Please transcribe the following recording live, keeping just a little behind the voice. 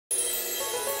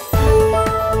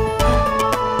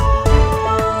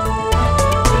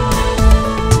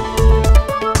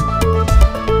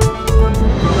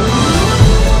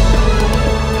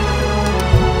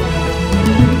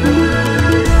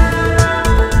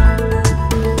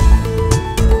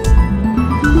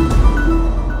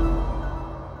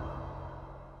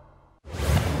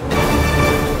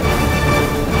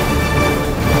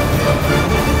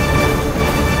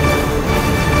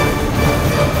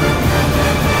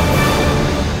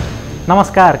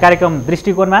नमस्कार, कार्यक्रम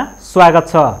दृष्टिकोणमा स्वागत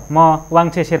छ। म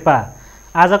वाङछे शेर्पा।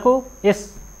 आजको यस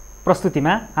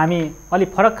प्रस्तुतिमा हामी अलि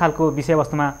फरक खालको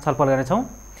विषयवस्तुमा छलफल गर्नेछौँ,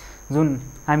 जुन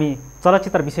हामी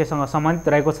चलचित्र विषयसँग सम्बन्धित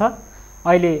रहेको छ।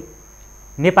 अहिले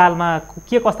नेपालमा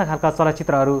के कस्ता खालका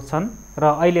चलचित्रहरू छन् र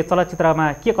अहिले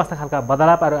चलचित्रमा के कस्ता खालका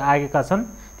बदलावहरू आएका छन्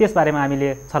त्यसबारेमा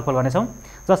हामीले छलफल गर्नेछौँ,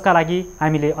 जसका लागि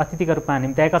हामीले अतिथिका रूपमा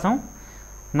निम्त्याएका छौँ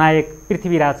नायक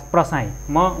पृथ्वीराज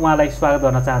प्रसाई। म उहाँलाई स्वागत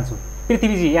गर्न चाहन्छु।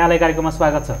 पृथ्वीजी, यहाँलाई कार्यक्रममा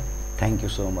स्वागत छ। Thank you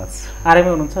so much.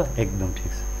 आरामै हुनुहुन्छ? एकदम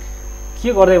ठिक छ। के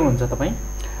गर्दै हुनुहुन्छ तपाईँ?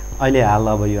 अहिले हाल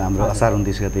अब यो हाम्रो असार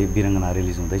 29 गते वीरङ्गना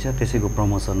रिलिज हुँदैछ, त्यसैको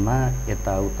प्रमोसनमा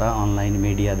यताउता अनलाइन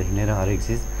मिडियादेखि लिएर हरेक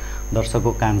चिज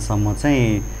दर्शकको कानसम्म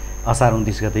चाहिँ असार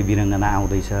 29 गते वीरङ्गना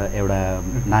आउँदैछ, एउटा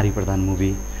नारी प्रधान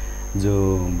मुभी जो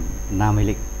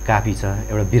नामैले काफी छ,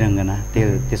 एउटा वीरङ्गना,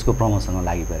 त्यसको प्रमोसनमा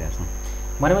लागि परेका छौँ।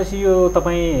 भनेपछि यो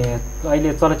तपाईँ अहिले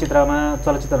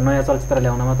नयाँ चलचित्र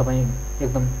ल्याउनमा तपाईँ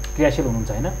एकदम क्रियाशील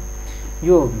हुनुहुन्छ, होइन?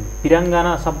 यो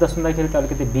वीराङ्गना शब्द सुन्दाखेरि त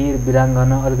अलिकति वीर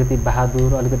वीराङ्गना, अलिकति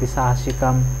बहादुर, अलिकति साहसी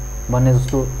काम भन्ने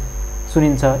जस्तो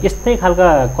सुनिन्छ। यस्तै खालका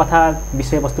कथा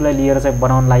विषयवस्तुलाई लिएर चाहिँ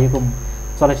बनाउन लागेको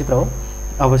चलचित्र हो?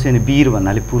 अवश्य नै। वीर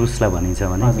भन्नाले पुरुषलाई भनिन्छ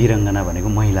भने वीरङ्गना भनेको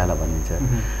महिलालाई भनिन्छ,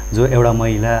 जो एउटा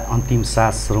महिला अन्तिम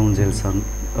सास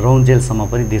रौन्जेलसम्म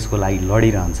पनि देशको लागि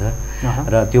लडिरहन्छ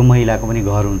र त्यो महिलाको पनि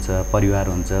घर हुन्छ, परिवार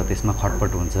हुन्छ, त्यसमा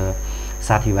खटपट हुन्छ,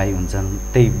 साथीभाइ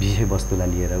हुन्छन्। त्यही विषयवस्तुलाई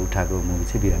लिएर उठाएको मुभी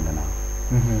चाहिँ वीरङ्गना हो।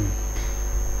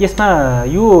 यसमा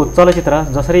यो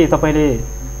चलचित्र जसरी तपाईँले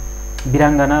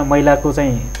वीराङ्गना महिलाको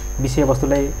चाहिँ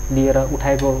विषयवस्तुलाई लिएर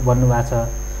उठाएको भन्नुभएको छ,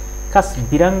 खास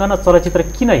वीराङ्गना चलचित्र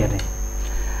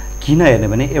किन हेर्ने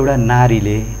भने एउटा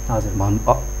नारीले,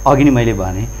 अघि नै मैले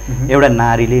भने, एउटा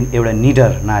नारीले, एउटा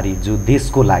निडर नारी जो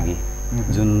देशको लागि,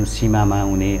 जुन सीमामा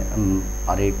हुने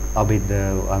हरेक अवैध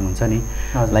हुन्छ नि,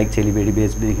 लाइक चेलीबेटी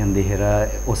बेचबिखन देखेर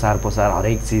ओसार पोसार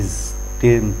हरेक चिज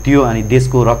त्यो अनि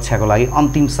देशको रक्षाको लागि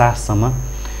अन्तिम साससम्म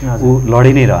ऊ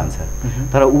लडि नै रहन्छ।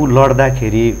 तर ऊ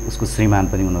लड्दाखेरि उसको श्रीमान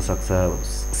पनि हुनसक्छ,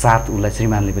 साथ उसलाई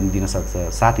श्रीमानले पनि दिन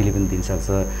सक्छ, साथीले पनि दिन सक्छ,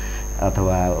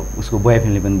 अथवा उसको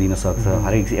बोयफ्रेन्डले पनि दिन सक्छ।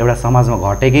 हरेक एउटा समाजमा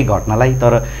घटेकै घटनालाई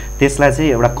तर त्यसलाई चाहिँ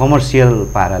एउटा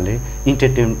कमर्सियल पाराले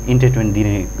इन्टरटेनमेन्ट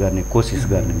दिने गर्ने कोसिस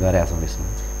गरेका छौँ यसमा।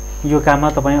 यो काममा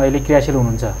तपाईँ अहिले क्रियाशील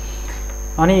हुनुहुन्छ।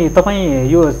 अनि तपाईँ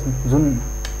यो जुन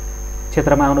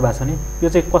क्षेत्रमा आउनु भएको छ नि, यो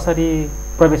चाहिँ कसरी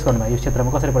प्रवेश गर्नुभयो? यो क्षेत्रमा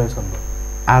कसरी प्रवेश गर्नुभयो?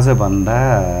 आजभन्दा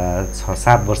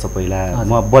 6-7 वर्ष पहिला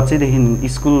म बच्चैदेखि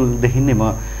स्कुलदेखि नै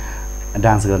म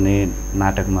डान्स गर्ने,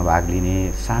 नाटकमा भाग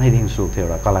लिने सानैदेखि सोख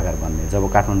थियो एउटा कलाकार बन्ने। जब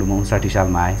काठमाडौँमा 59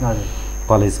 सालमा आएँ,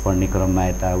 कलेज पढ्ने क्रममा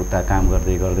यताउता काम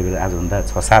गर्दै आजभन्दा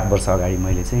 6-7 वर्ष अगाडि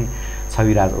मैले चाहिँ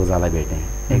छविराज ओझालाई भेटेँ।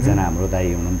 एकजना हाम्रो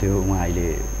दाइ हुनुहुन्थ्यो, उहाँ अहिले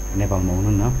नेपालमा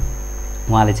हुनुहुन्न,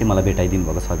 उहाँले चाहिँ मलाई भेटाइदिनु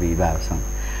भएको छविबासँग,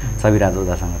 छविराज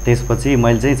ओझासँग। त्यसपछि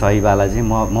मैले चाहिँ छविबालाई चाहिँ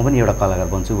म पनि एउटा कलाकार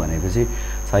बन्छु भनेपछि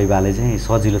छविबाले चाहिँ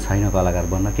सजिलो छैन कलाकार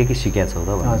बन्न, के सिकेको छौ त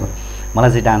भन्नु। मलाई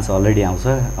चाहिँ डान्स अलरेडी आउँछ,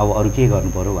 अब अरू के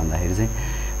गर्नु पऱ्यो भन्दाखेरि चाहिँ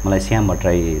मलाई श्याम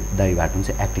भट्टराई दाई भाटुङ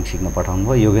चाहिँ एक्टिङ सिक्न पठाउनु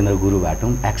भयो, योगेन्द्र गुरु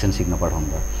भाटुङ एक्सन सिक्न पठाउनु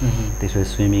भयो। त्यसपछि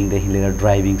स्विमिङदेखि लिएर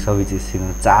ड्राइभिङ सबै चिज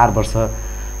सिक्न 4 वर्ष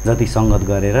जति सङ्गत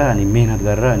गरेर अनि मेहनत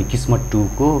गरेर अनि किस्मत 2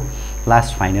 को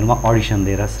लास्ट फाइनलमा अडिसन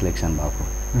दिएर सिलेक्सन भएको।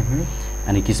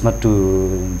 अनि किस्मत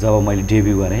 2 जब मैले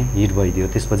डेब्यू गरेँ, हिट भइदियो।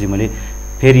 त्यसपछि मैले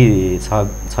फेरि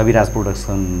छविराज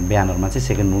प्रोडक्सन ब्यानरमा चाहिँ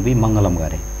सेकेन्ड मुभी मङ्गलम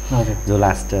गरेँ, जो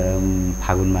लास्ट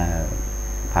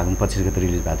फागुन 25 गते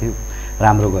रिलिज भएको थियो,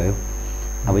 राम्रो गयो।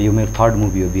 अब यो मेरो थर्ड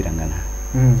मुभी हो वीरङ्गना।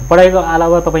 पढाइको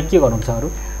अलावा तपाईँ के गर्नुहुन्छ अरू?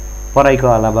 पढाइको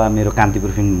अलावा मेरो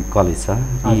कान्तिपुर फिल्म कलेज छ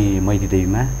यी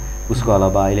मैतीदेवीमा, उसको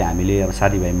अलावा अहिले हामीले अब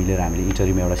साथीभाइ मिलेर हामीले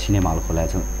इटरीमा एउटा सिनेमा हल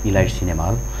खोलेको छौँ, इलाइट सिनेमा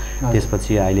हल।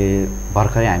 त्यसपछि अहिले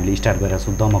भर्खरै हामीले स्टार्ट गरेका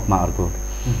छौँ दमकमा अर्को।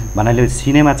 भन्नाले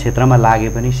सिनेमा क्षेत्रमा लागे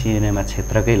पनि सिनेमा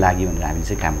क्षेत्रकै लागि भनेर हामीले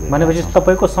चाहिँ काम गर्छौँ। भनेपछि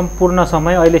तपाईँको सम्पूर्ण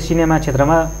समय अहिले सिनेमा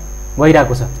क्षेत्रमा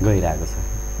गइरहेको छ? गइरहेको छ।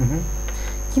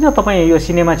 किन तपाईँ यो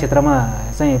सिनेमा क्षेत्रमा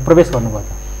चाहिँ प्रवेश गर्नुभयो त?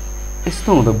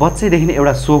 यस्तो हुँदो बच्चैदेखि नै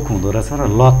एउटा सोख हुँदो रहेछ र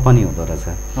लत पनि हुँदो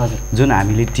रहेछ, जुन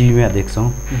हामीले टिभीमा देख्छौँ।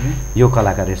 यो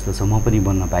कलाकार यस्तो छ, म पनि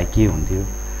बन्न पाएँ के हुन्थ्यो,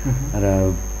 र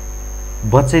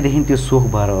बच्चैदेखि त्यो सोख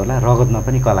भएर होला रगतमा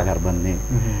पनि कलाकार बन्ने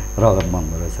रगत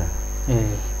बन्दो रहेछ।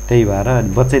 त्यही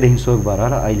भएर बच्चैदेखि सोख भएर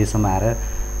होला अहिलेसम्म आएर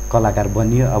कलाकार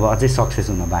बनियो, अब अझै सक्सेस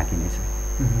हुन बाँकी नै छ।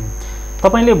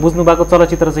 तपाईँले बुझ्नुभएको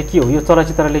चलचित्र चाहिँ के हो? यो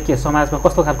चलचित्रले के समाजमा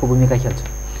कस्तो खालको भूमिका खेल्छ?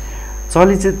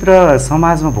 चलचित्र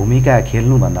समाजमा भूमिका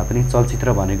खेल्नुभन्दा पनि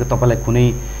चलचित्र भनेको तपाईँलाई कुनै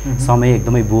समय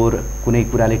एकदमै बोर, कुनै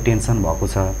कुराले टेन्सन भएको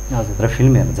छ र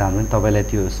फिल्म हेर्न जानु भने तपाईँलाई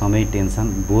त्यो समय टेन्सन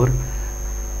बोर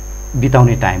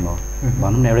बिताउने टाइम हो,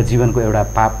 भनौँ न एउटा जीवनको एउटा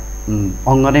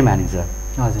अङ्ग नै मानिन्छ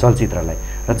चलचित्रलाई।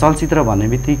 र चलचित्र भन्ने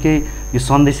बित्तिकै यो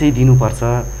सन्देशै दिनुपर्छ,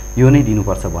 यो नै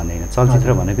दिनुपर्छ भन्ने होइन।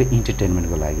 चलचित्र भनेको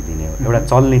इन्टरटेनमेन्टको लागि दिने हो, एउटा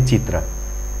चल्ने चित्र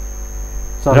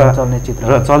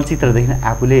र चलचित्रदेखि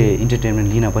आफूले इन्टरटेनमेन्ट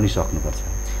लिन पनि सक्नुपर्छ।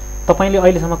 तपाईँले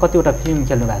अहिलेसम्म कतिवटा फिल्म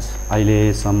खेल्नु भएको छ?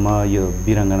 अहिलेसम्म यो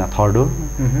वीरङ्गना थर्ड हो,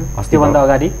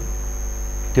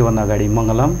 त्योभन्दा अगाडि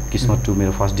मङ्गलम, किस्मत 2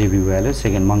 मेरो फर्स्ट डेब्यू भयो,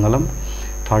 सेकेन्ड मङ्गलम,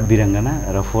 थर्ड वीरङ्गना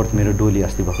र फोर्थ मेरो डोली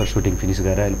अस्ति भर्खर सुटिङ फिनिस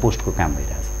गरेर अहिले पोस्टको काम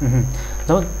भइरहेछ।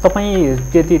 जब तपाईँ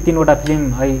त्यति 3वटा फिल्म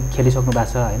अहिले खेलिसक्नु भएको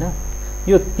छ होइन,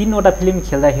 यो 3वटा फिल्म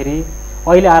खेल्दाखेरि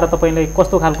अहिले आएर तपाईँलाई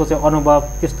कस्तो खालको चाहिँ अनुभव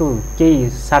त्यस्तो केही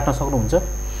साट्न सक्नुहुन्छ?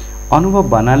 अनुभव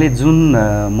भन्नाले जुन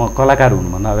म कलाकार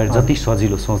हुनुभन्दा अगाडि जति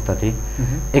सजिलो सोच्दथेँ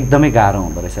एकदमै गाह्रो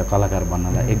हुँदो रहेछ कलाकार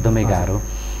बन्नलाई, एकदमै गाह्रो।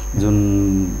 जुन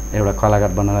एउटा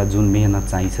कलाकार बन्नलाई जुन मेहनत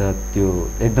चाहिन्छ त्यो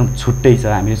एकदम छुट्टै छ,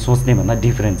 हामीले सोच्ने भन्दा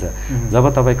डिफ्रेन्ट छ। जब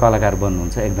तपाईँ कलाकार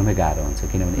बन्नुहुन्छ एकदमै गाह्रो हुन्छ,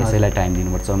 किनभने यसैलाई टाइम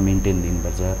दिनुपर्छ, मेन्टेन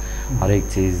दिनुपर्छ, हरेक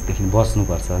चिजदेखि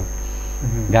बस्नुपर्छ,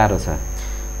 गाह्रो छ।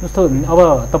 जस्तो अब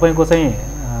तपाईँको चाहिँ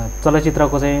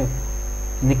चलचित्रको चाहिँ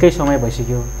निकै समय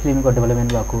भइसक्यो, फिल्मको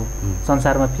डेभलपमेन्ट भएको,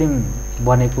 संसारमा फिल्म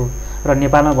बनेको र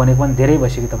नेपालमा बनेको पनि धेरै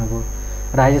भइसक्यो। तपाईँको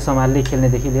राज्य सम्हालले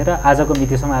खेल्नेदेखि लिएर आजको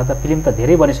मितिसम्म आएर त फिल्म त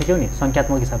धेरै बनिसक्यो नि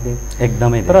संख्यात्मक हिसाबले,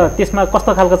 एकदमै। तर त्यसमा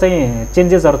कस्तो खालको चाहिँ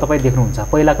चेन्जेसहरू तपाईँ देख्नुहुन्छ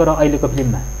पहिलाको र अहिलेको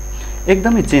फिल्ममा?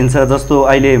 एकदमै चेन्ज छ। जस्तो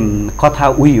अहिले कथा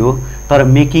उही हो तर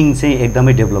मेकिङ चाहिँ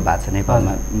एकदमै डेभलप भएको छ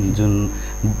नेपालमा। जुन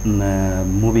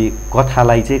मुभी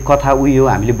कथालाई चाहिँ कथा उही हो,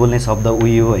 हामीले बोल्ने शब्द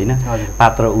उही हो होइन,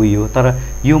 पात्र उही हो, तर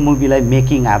यो मुभीलाई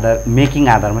मेकिङ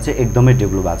आधारमा चाहिँ एकदमै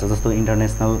डेभलप भएको छ। जस्तो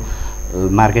इन्टरनेसनल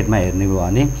मार्केटमा हेर्ने भयो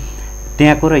भने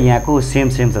त्यहाँको र यहाँको सेम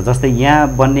छ। जस्तै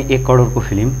यहाँ बन्ने 1 करोडको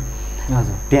फिल्म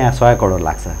त्यहाँ 100 करोड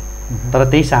लाग्छ, तर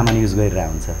त्यही सामान युज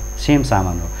गरिरहेको हुन्छ, सेम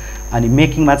सामान हो। अनि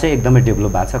मेकिङमा चाहिँ एकदमै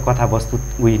डेभलप भएको छ, कथावस्तु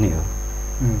उही नै हो।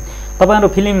 तपाईँहरू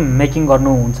फिल्म मेकिङ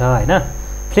गर्नुहुन्छ होइन,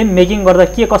 फिल्म मेकिङ गर्दा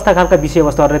के कस्ता खालका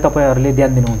विषयवस्तुहरूले तपाईँहरूले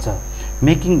ध्यान दिनुहुन्छ?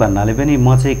 मेकिङ भन्नाले पनि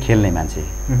म चाहिँ खेल्ने मान्छे,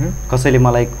 कसैले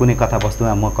मलाई कुनै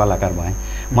कथावस्तुमा म कलाकार भएँ,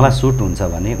 मलाई सुट हुन्छ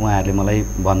भने उहाँहरूले मलाई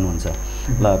भन्नुहुन्छ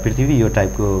ल पृथ्वी यो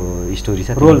टाइपको स्टोरी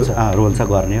छ, रोल छ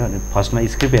गर्ने हो, फर्स्टमा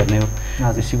स्क्रिप्ट हेर्ने हो,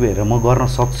 स्क्रिप्ट हेरेर म गर्न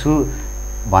सक्छु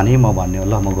भने म भन्ने हो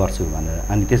ल म गर्छु भनेर।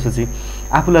 अनि त्यसपछि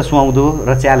आफूलाई सुहाउँदो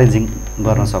र च्यालेन्जिङ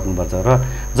गर्न सक्नुपर्छ र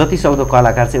जति सक्दो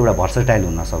कलाकार चाहिँ एउटा भर्सटाइल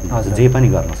हुन सक्नुपर्छ, जे पनि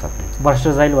गर्न सक्ने।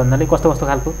 भर्सटाइल भन्नाले कस्तो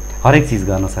खालको? हरेक चिज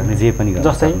गर्न सक्ने, जे पनि गर्न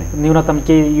सक्ने। न्यूनतम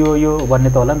केही यो भन्ने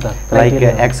त होला नि त,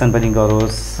 लाइक एक्सन पनि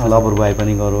गरोस्, लभर बोय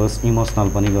पनि गरोस्, इमोसनल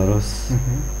पनि गरोस्,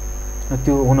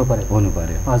 त्यो हुनु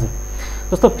पर्यो। हजुर।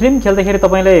 जस्तो फिल्म खेल्दाखेरि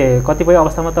तपाईँले कतिपय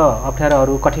अवस्थामा त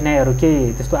अप्ठ्यारोहरू कठिनाइहरू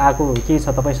केही त्यस्तो आएको केही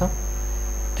छ तपाईँसँग?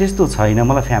 त्यस्तो छैन,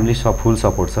 मलाई फ्यामिली फुल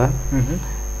सपोर्ट छ,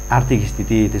 आर्थिक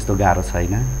स्थिति त्यस्तो गाह्रो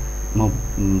छैन।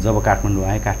 म जब काठमाडौँ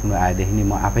आएदेखि नि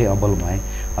म आफै अब्बल भएँ,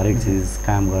 हरेक चिज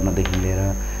काम गर्नदेखि लिएर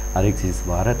हरेक चिज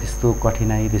भएर त्यस्तो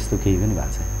कठिनाइ त्यस्तो केही पनि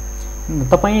भएको छैन।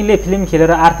 तपाईँले फिल्म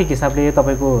खेलेर आर्थिक हिसाबले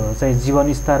तपाईँको चाहिँ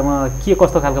जीवन स्तरमा के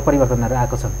कस्तो खालको परिवर्तनहरू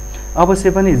आएको छ?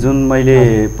 अवश्य पनि जुन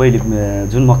मैले पहिले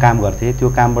जुन म काम गर्थेँ त्यो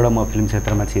कामबाट म फिल्म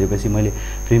क्षेत्रमा छिरेपछि मैले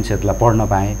फिल्म क्षेत्रलाई पढ्न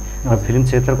पाएँ र फिल्म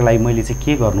क्षेत्रको लागि मैले चाहिँ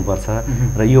के गर्नुपर्छ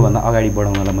र योभन्दा अगाडि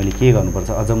बढाउनलाई मैले के गर्नुपर्छ,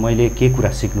 अझ मैले के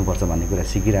कुरा सिक्नुपर्छ भन्ने कुरा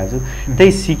सिकिरहेको छु।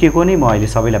 त्यही सिकेको नै म अहिले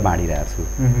सबैलाई बाँडिरहेको छु।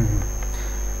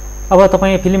 अब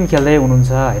तपाईँ फिल्म खेल्दै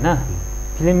हुनुहुन्छ होइन,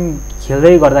 फिल्म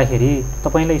खेल्दै गर्दाखेरि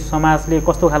तपाईँलाई समाजले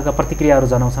कस्तो खालका प्रतिक्रियाहरू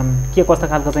जनाउँछन्, के कस्तो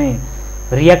खालको चाहिँ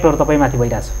रियाक्टहरू तपाईँमाथि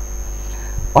भइरहेछ?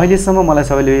 अहिलेसम्म मलाई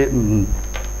सबैले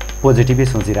पोजिटिभै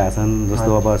सोचिरहेछन्। जस्तो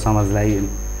अब समाजलाई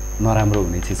नराम्रो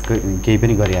हुने चिज केही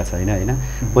पनि गरिरहेको छैन होइन,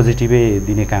 पोजिटिभै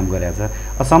दिने काम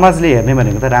गरिरहेको छ। समाजले हेर्ने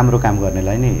भनेको त राम्रो काम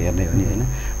गर्नेलाई नै हेर्ने हो नि होइन,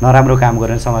 नराम्रो काम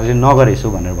गर्ने समाजले नगरेछु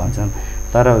भनेर भन्छन्,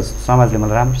 तर समाजले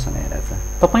मलाई राम्रोसँग हेरेको छ।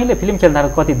 तपाईँले फिल्म खेल्दा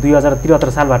कति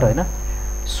 2073 सालबाट होइन?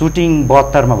 सुटिङ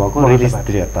 72 मा भएको, रिलिज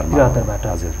 73 बाट।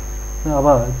 हजुर। अब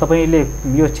तपाईँले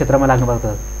यो क्षेत्रमा लाग्नुभएको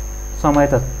त समय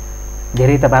त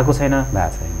धेरै त भएको छैन,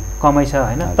 कमै छ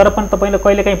होइन, तर पनि तपाईँले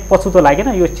कहिलेकाहीँ पछुतो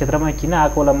लागेन यो क्षेत्रमा किन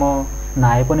आएको होला, म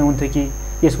नआए पनि हुन्थ्यो कि,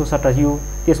 यसको सट्टा यो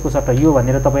त्यसको सट्टा यो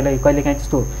भनेर तपाईँलाई कहिलेकाहीँ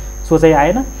त्यस्तो सोचाइ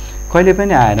आएन? कहिले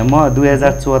पनि आएन। म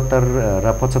 2074 र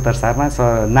 75 सालमा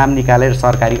नाम निकालेर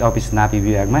सरकारी अफिस नापी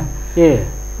विभागमा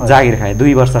जागिर खाएँ,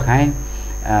 2 वर्ष खाएँ।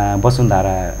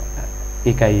 वसुन्धरा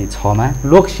एकाइ 6 मा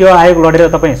लोक सेवा आयोग लडेर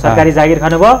तपाईँ सरकारी जागिर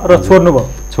खानुभयो र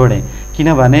छोड्नुभयो? छोडेँ,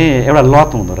 किनभने एउटा लत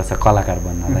हुँदो रहेछ कलाकार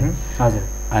बन्नलाई। हजुर।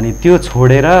 अनि त्यो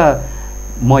छोडेर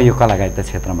म यो कलाकारिता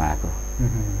क्षेत्रमा आएको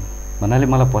भन्नाले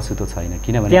मलाई पछुतो छैन,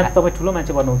 किनभने त्यहाँ तपाईँ ठुलो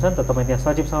मान्छे बन्नुहुन्छ नि त, तपाईँ त्यहाँ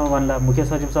सचिवसम्म बन्ला, मुख्य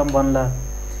सचिवसम्म बन्ला,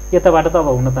 यताबाट त अब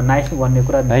हुन त नायक भन्ने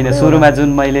कुरा होइन। सुरुमा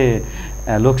जुन मैले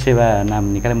लोकसेवा नाम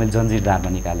निकालेँ, मैले जन्जिरदारमा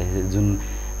निकालेँ, जुन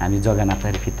हामी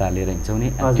जग्गानाथारी फित्ता लिएर हिँड्छौँ नि,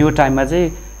 त्यो टाइममा चाहिँ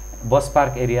बस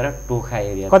पार्क एरिया र टोखा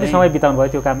एरिया। कति समय बिताउनु भयो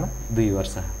त्यो काममा? 2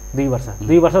 वर्ष।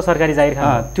 2 वर्ष सरकारी जागिर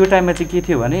खानु। त्यो टाइममा चाहिँ के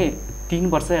थियो भने 3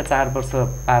 वर्ष या 4 वर्ष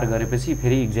पार गरेपछि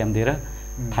फेरि इक्जाम दिएर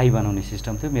थाई बनाउने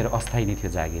सिस्टम थियो। मेरो अस्थायी नै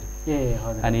थियो जागिर।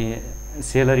 अनि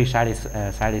सेलरी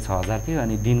 6,500 थियो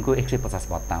अनि दिनको 150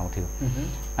 भत्ता आउँथ्यो।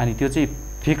 अनि त्यो चाहिँ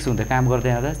फिक्स हुन्थ्यो। काम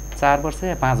गर्दै आउँदा 4 वर्ष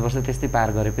या 5 वर्ष त्यस्तै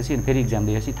पार गरेपछि अनि फेरि इक्जाम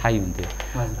दिएपछि थाई हुन्थ्यो।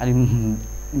 अनि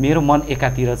मेरो मन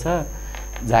एकातिर छ,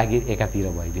 जागिर एकातिर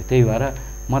भइदियो। त्यही भएर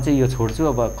म चाहिँ यो छोड्छु,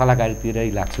 अब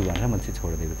कलाकारीतिरै लाग्छु भनेर मैले चाहिँ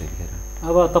छोडिदिएको त्यतिखेर।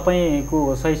 अब तपाईँको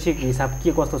शैक्षिक हिसाब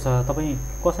के कस्तो छ? तपाईँ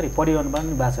कसरी पढिरहनु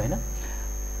भएको छ होइन?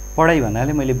 पढाइ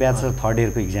भन्नाले मैले ब्याचलर 3rd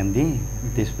इयरको इक्जाम दिएँ,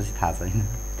 त्यसपछि थाहा छैन।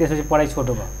 त्यसपछि पढाइ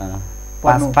छोड्नु भयो?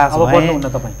 पास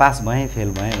भएँ फेल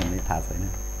भएँ भन्ने थाहा छैन।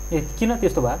 ए किन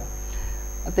त्यस्तो भयो?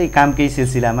 त्यही कामकै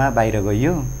सिलसिलामा बाहिर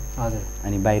गइयो। हजुर।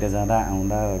 अनि बाहिर जाँदा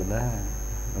आउँदा ओर्दा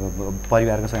अब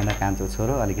परिवारको सबैजना कान्छो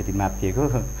छोरो, अलिकति माथिएको।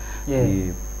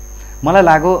 अनि मलाई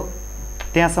लाग्यो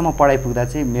त्यहाँसम्म पढाइ पुग्दा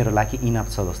चाहिँ मेरो लागि इनफ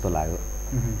छ जस्तो लाग्यो।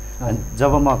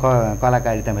 जब म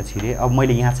कलाकारितामा छिरेँ, अब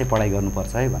मैले यहाँ चाहिँ पढाइ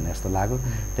गर्नुपर्छ है भन्ने जस्तो लाग्यो।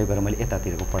 त्यही भएर मैले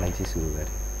यतातिरको पढाइ चाहिँ सुरु गरेँ।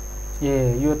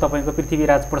 ए यो तपाईँको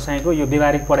पृथ्वीराज प्रसाईको यो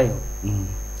व्यावहारिक पढाइ हो?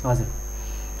 हजुर।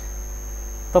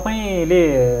 तपाईँले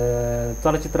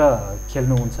चलचित्र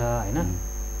खेल्नुहुन्छ होइन?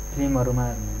 फिल्महरूमा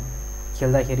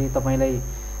खेल्दाखेरि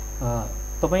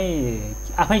तपाईँ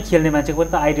आफै खेल्ने मान्छेको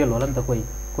पनि त आइडल होला नि त,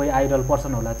 कोही आइडल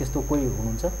पर्सन होला, त्यस्तो कोही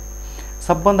हुनुहुन्छ?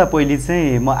 सबभन्दा पहिले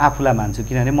चाहिँ म आफूलाई मान्छु,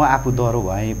 किनभने म आफू डह्रो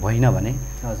भइन भने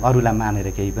अरूलाई मानेर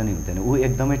केही पनि हुँदैन। ऊ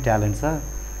एकदमै ट्यालेन्ट छ।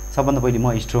 सबभन्दा पहिले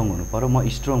म स्ट्रङ हुनु पर्यो। म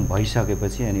स्ट्रङ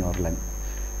भइसकेपछि अनि अरूलाई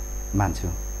मान्छु।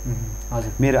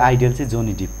 हजुर। मेरो आइडल चाहिँ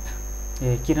जोनी डिप।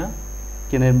 ए किन?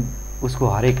 किनभने उसको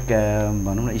हरेक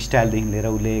भनौँ न स्टाइलदेखि लिएर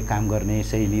उसले काम गर्ने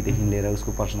शैलीदेखि लिएर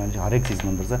उसको पर्सनालिटी हरेक चिज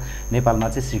मनपर्छ। नेपालमा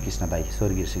चाहिँ श्रीकृष्ण दाई,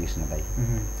 स्वर्गीय श्रीकृष्ण दाई।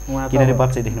 किनभने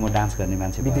बच्चैदेखि म डान्स गर्ने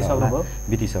मान्छे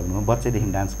बितिसक्नु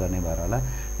बच्चैदेखि डान्स गर्ने भएर होला।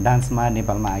 डान्समा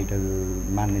नेपालमा आइडल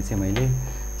मान्ने चाहिँ मैले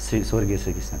स्वर्गीय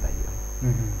श्रीकृष्ण दाई हो।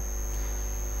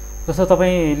 जस्तो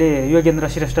तपाईँले योगेन्द्र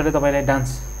श्रेष्ठले तपाईँलाई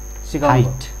डान्स सिकाउनु,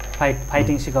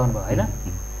 फाइटिङ सिकाउनु भयो होइन?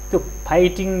 त्यो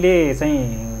फाइटिङले चाहिँ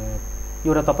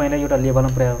एउटा तपाईँलाई एउटा लेभलमा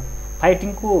पुर्यायो।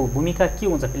 फाइटिङको भूमिका के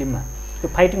हुन्छ फिल्ममा? त्यो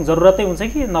फाइटिङ जरुरतै हुन्छ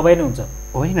कि नभए नै हुन्छ?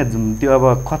 होइन, त्यो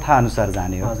अब कथा अनुसार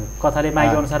जाने हो। हजुर। कथाले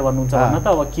मागे अनुसार भन्नुहुन्छ भन्न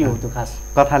त अब के हो त्यो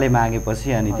खास? कथाले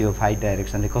मागेपछि अनि त्यो फाइट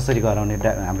डाइरेक्सनले कसरी गराउने,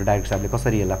 हाम्रो डाइरेक्टर साहबले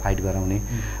कसरी यसलाई फाइट गराउने।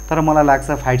 तर मलाई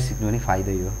लाग्छ फाइट सिक्नु पनि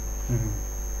फाइदै हो।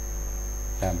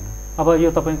 अब यो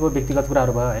तपाईँको व्यक्तिगत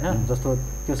कुराहरू भयो होइन? जस्तो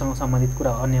त्योसँग सम्बन्धित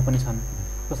कुरा अन्य पनि छन्।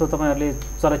 जस्तो तपाईँहरूले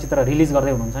चलचित्र रिलिज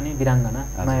गर्दै हुनुहुन्छ नि, वीराङ्गना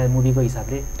नयाँ मुभीको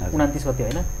हिसाबले 29 गते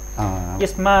होइन?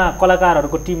 यसमा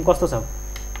कलाकारहरूको टिम कस्तो छ?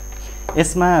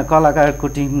 यसमा कलाकारको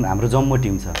टिम हाम्रो जम्मो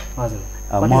टिम छ। हजुर।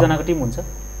 कतिजनाको टिम हुन्छ?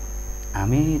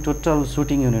 हामी टोटल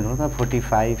सुटिङ युनिट हो त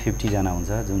 45-50 जना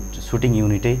हुन्छ, जुन सुटिङ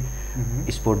युनिटै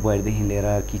स्पोर्ट बोयदेखि लिएर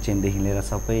किचनदेखि लिएर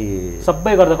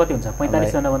सबै गर्दा कति हुन्छ?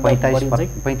 45 जना भन्दा बढी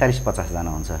हुन्छ? 45-50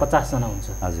 जना हुन्छ। 50 जना हुन्छ।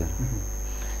 हजुर।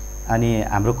 अनि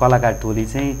हाम्रो कलाकार टोली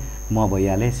चाहिँ म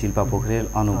भइहालेँ, शिल्पा पोखरेल,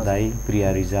 अनुप दाई,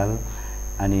 प्रिया रिजाल,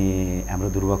 अनि हाम्रो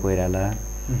ध्रुव कोइराला,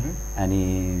 अनि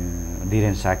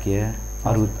धीरेन साक्य,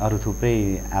 अरू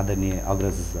थुप्रै आदरणीय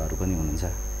अग्रजहरू पनि हुनुहुन्छ।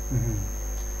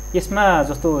 यसमा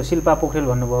जस्तो शिल्पा पोखरेल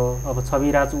भन्नुभयो, अब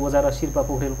छविराज ओझा र शिल्पा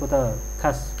पोखरेलको त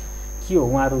खास के हो?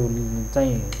 उहाँहरू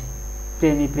चाहिँ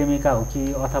प्रेमी प्रेमिका हो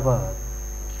कि अथवा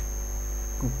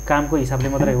कामको हिसाबले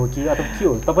मात्रै हो कि अथवा के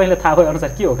हो? तपाईँलाई थाहा भए अनुसार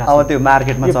के हो खास? अब त्यो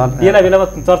मार्केटमा बेला बेलामा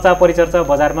चर्चा परिचर्चा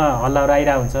बजारमा हल्लाहरू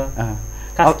आइरहेको हुन्छ,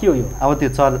 खास के हो यो? अब त्यो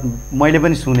मैले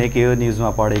पनि सुनेकै हो, न्युजमा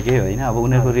पढेकै होइन। अब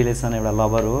उनीहरूको रिलेसन एउटा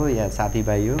लभर हो या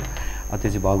साथीभाइ हो, त्यो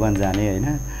चाहिँ भगवान् जाने होइन।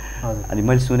 अनि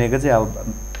मैले सुनेको चाहिँ अब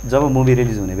जब मुभी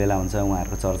रिलिज हुने बेला हुन्छ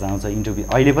उहाँहरूको चर्चा आउँछ, इन्टरभ्यू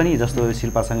अहिले पनि जस्तो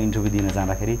शिल्पासँग इन्टरभ्यू दिन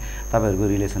जाँदाखेरि तपाईँहरूको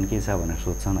रिलेसन के छ भनेर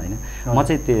सोध्छन् होइन। म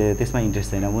चाहिँ त्यसमा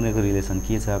इन्ट्रेस्ट छैन, उनीहरूको रिलेसन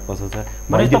के छ कसो छ।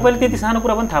 तपाईँले त्यति सानो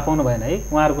कुरा पनि थाहा पाउनु भएन है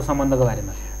उहाँहरूको सम्बन्धको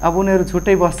बारेमा? अब उनीहरू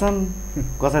छुट्टै बस्छन्,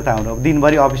 कसै थाहा हुनु। अब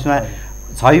दिनभरि अफिसमा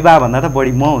छवि बा भन्दा त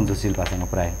बढी म हुन्छु शिल्पासँग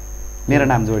प्रायः। मेरो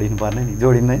नाम जोडिनु पर्ने नि,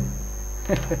 जोडिँदैन?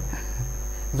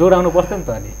 जोडाउनु पर्थ्यो नि त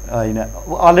अनि। होइन,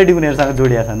 अलरेडी उनीहरूसँग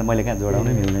जोडिएको छ भने त मैले कहाँ जोडाउनु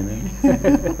मिल्दैन नि।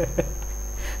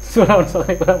 जोडाउन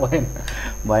सक्ने कुरा भएन।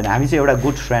 हामी चाहिँ एउटा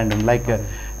गुड फ्रेन्ड हुँ। लाइक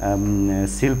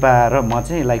शिल्पा र म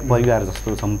चाहिँ लाइक परिवार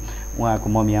जस्तो छौँ। उहाँको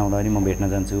मम्मी आउँदा पनि म भेट्न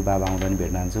जान्छु, बाबा आउँदा पनि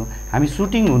भेट्न जान्छु। हामी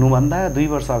सुटिङ हुनुभन्दा 2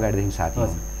 वर्ष अगाडिदेखि साथी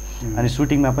हौँ। अनि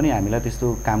सुटिङमा पनि हामीलाई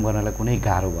त्यस्तो काम गर्नलाई कुनै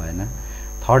गाह्रो भएन।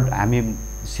 हामी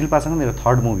शिल्पासँग मेरो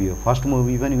 3rd मुभी हो। फर्स्ट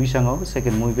मुभी पनि उसँग हो,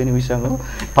 सेकेन्ड मुभी पनि उसँग हो,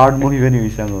 3rd मुभी पनि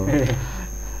उसँग हो।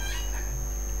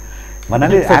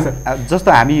 भन्नाले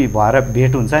जस्तो हामी भएर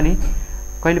भेट हुन्छ नि,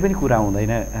 कहिले पनि कुरा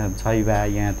हुँदैन छै बा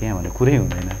यहाँ त्यहाँ भनेर कुरै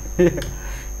हुँदैन।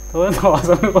 तपाईँले त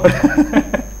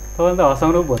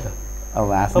हँसाउनु पो त।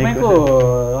 अब तपाईँको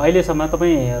अहिलेसम्म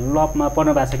तपाईँ लभमा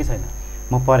पर्नु भएको छ कि छैन?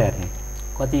 म परेको थिएँ।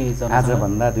 कतिजना?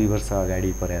 आजभन्दा 2 वर्ष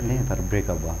अगाडि परेको थिएँ, तर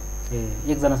ब्रेकअप भयो। ए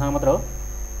एकजनासँग मात्र हो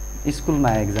स्कुलमा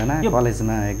एकजना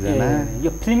कलेजमा एकजना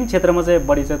यो फिल्म क्षेत्रमा चाहिँ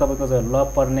बढी चाहिँ तपाईँको चाहिँ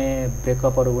लभ पर्ने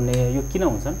ब्रेकअपहरू हुने यो किन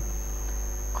हुन्छन्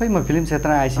खै म फिल्म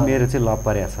क्षेत्रमा आएपछि मेरो चाहिँ लभ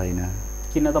परेको छैन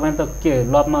किन तपाईँ त के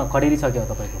लभमा खडेरी छ क्या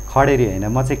तपाईँको खडेरी होइन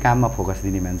म चाहिँ काममा फोकस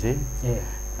दिने मान्छे ए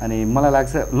अनि मलाई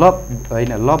लाग्छ लभ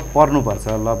होइन लभ पर्नुपर्छ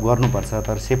लभ गर्नुपर्छ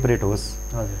तर सेपरेट होस्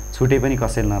हजुर छुटे पनि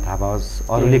कसैले नथाहा पाओस्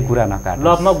अरूले कुरा नकाटोस्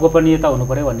लभमा गोपनीयता हुनु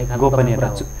पर्यो भन्ने खालको गोपनीयता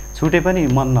छुटे पनि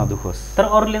मन नदुखोस् तर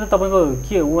अरूले त तपाईँको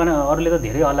के अरूले त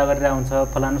धेरै हल्ला गरिरहेको हुन्छ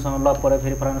फलानुसँग लभ पऱ्यो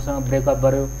फेरि फलानुसँग ब्रेकअप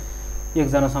गर्यो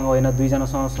एकजनासँग होइन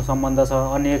दुईजनासँग सम्बन्ध छ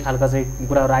अन्य खालका चाहिँ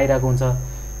कुराहरू आइरहेको हुन्छ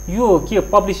यो के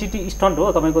पब्लिसिटी स्टन्ट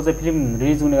हो तपाईँको चाहिँ फिल्म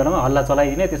रिलिज हुने बेलामा हल्ला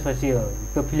चलाइदिने त्यसपछि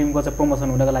त्यो फिल्मको चाहिँ प्रमोसन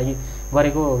हुनको लागि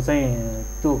गरेको चाहिँ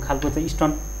त्यो खालको चाहिँ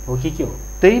स्टन्ट हो कि के हो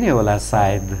त्यही नै होला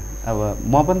सायद अब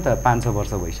म पनि त 5-6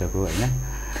 वर्ष भइसक्यो होइन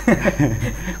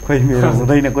कोही मेरो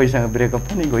हुँदैन कोहीसँग ब्रेकअप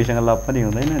पनि कोहीसँग लभ पनि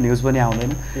हुँदैन न्युज पनि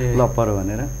आउँदैन लभ पऱ्यो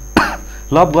भनेर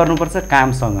लभ गर्नुपर्छ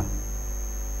कामसँग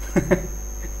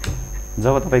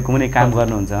जब तपाईँ कुनै काम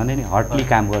गर्नुहुन्छ भने नि हर्टली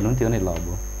काम गर्नु त्यो नै लभ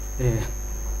हो ए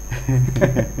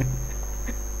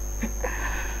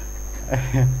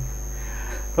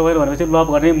तपाईँहरू भनेपछि लभ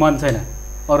गर्ने मन छैन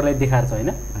अरूलाई देखाएर छ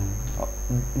होइन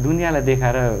दुनियाँलाई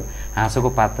देखाएर हाँसोको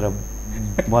पात्र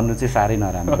बन्नु चाहिँ साह्रै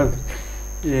नराम्रो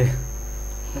ए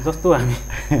जस्तो हामी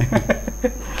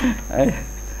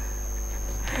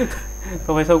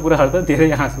तपाईँसँग कुराहरू त धेरै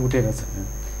हाँसो उठेको छ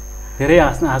धेरै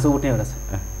हाँसो उठ्ने रहेछ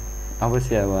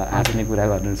अवश्य अब हाँस्ने कुरा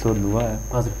गर्नु सोध्नु भयो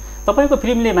हजुर तपाईँको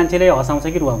फिल्मले मान्छेले हँसाउँछ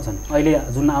कि रुवाउँछन् अहिले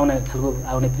जुन आउने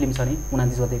फिल्म छ नि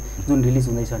 29 गते जुन रिलिज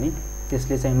हुँदैछ नि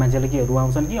त्यसले चाहिँ मान्छेले के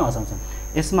रुवाउँछन् कि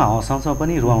हँसाउँछन् यसमा हँसाउँछ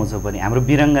पनि रुवाउँछ पनि हाम्रो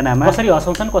वीरङ्गनामा कसरी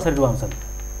हँसाउँछन् कसरी रुवाउँछन्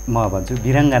म भन्छु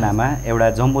वीरङ्गनामा एउटा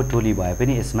जम्बो टोली भए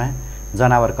पनि यसमा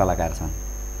जनावर कलाकार छन्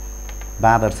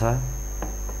बाँदर छ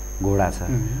घोडा छ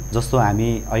जस्तो हामी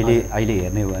अहिले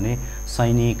हेर्ने हो भने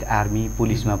सैनिक आर्मी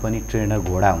पुलिसमा पनि ट्रेनर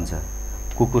घोडा हुन्छ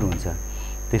कुकुर हुन्छ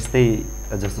त्यस्तै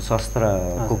जस्तो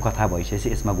शस्त्रको कथा भइसकेपछि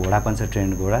यसमा घोडा पनि छ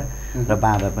ट्रेन घोडा र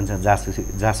बाँदर पनि छ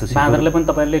जासुसी बाँदरले पनि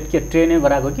तपाईँहरूले के ट्रेनिङ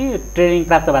गराएको कि ट्रेनिङ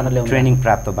प्राप्त बाँदर ल्याउनु ट्रेनिङ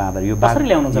प्राप्त बाँदर यो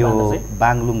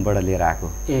बाङलुङबाट लिएर आएको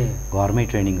ए घरमै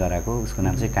ट्रेनिङ गराएको उसको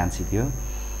नाम चाहिँ कान्छी थियो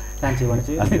कान्छी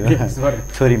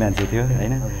भनेपछि छोरी मान्छे थियो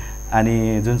होइन अनि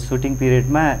जुन सुटिङ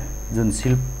पिरियडमा जुन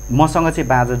मसँग चाहिँ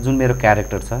बाँदर जुन मेरो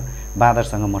क्यारेक्टर छ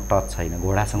बाँदरसँग म टच छैन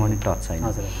घोडासँग पनि टच छैन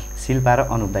शिल्पा र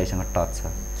अनुप दाइसँग टच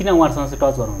छ किन उहाँहरूसँग चाहिँ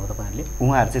टच गर्नुभयो तपाईँहरूले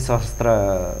उहाँहरू चाहिँ सशस्त्र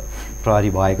प्रहरी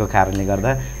भएको कारणले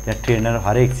गर्दा त्यहाँ ट्रेनर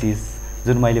हरेक चिज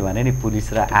जुन मैले भने नि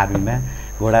पुलिस र आर्मीमा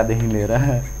घोडादेखि लिएर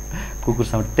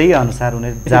कुकुरसँग त्यही अनुसार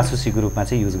उनीहरू जासुसीको रूपमा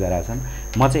चाहिँ युज गरेका छन्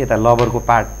म चाहिँ यता लभरको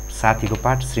पार्ट साथीको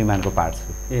पार्ट श्रीमानको पार्ट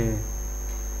छु ए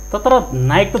तर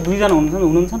नायक त दुईजना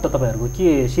हुनुहुन्छ नि त तपाईँहरूको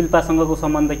के शिल्पासँगको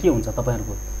सम्बन्ध के हुन्छ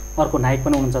तपाईँहरूको अर्को नायक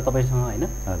पनि हुनुहुन्छ तपाईँसँग होइन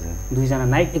हजुर दुईजना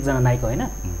नायक एकजना नायक होइन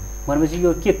भनेपछि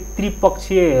यो के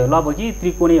त्रिपक्षीय लभ हो कि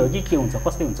त्रिकोणीय हो कि के हुन्छ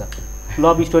कस्तै हुन्छ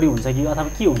लभ स्टोरी हुन्छ कि अथवा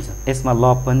के हुन्छ यसमा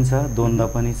लभ पनि छ द्वन्द्व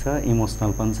पनि छ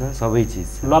इमोसनल पनि छ सबै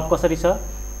चिज लभ कसरी छ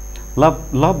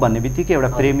लभ भन्ने बित्तिकै एउटा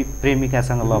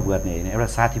प्रेमिकासँग लभ गर्ने होइन एउटा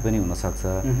साथी पनि हुनसक्छ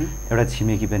एउटा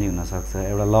छिमेकी पनि हुनसक्छ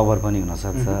एउटा लभर पनि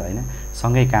हुनसक्छ होइन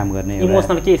सँगै काम गर्ने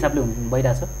इमोसनल के हिसाबले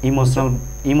भइरहेछ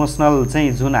इमोसनल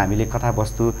चाहिँ जुन हामीले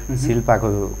कथावस्तु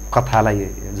शिल्पाको कथालाई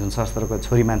जुन शस्त्रको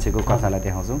छोरी मान्छेको कथालाई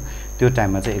देखाउँछौँ त्यो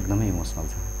टाइममा चाहिँ एकदमै इमोसनल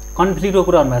छ कन्फ्लिक्टको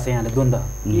कुरा गर्नुभएको छ यहाँले द्वन्द्व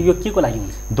यो के को लागि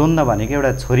हुन्छ द्वन्द्व भनेको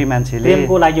एउटा छोरी मान्छेले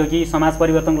प्रेमको लागि हो कि समाज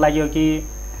परिवर्तनको लागि हो कि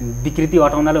विकृति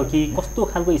हटाउनलाई हो कि कस्तो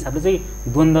खालको हिसाबले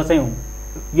चाहिँ द्वन्द्व चाहिँ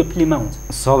यो फिल्ममा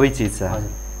हुन्छ सबै चिज छ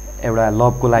एउटा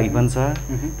लभको लागि पनि छ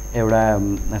एउटा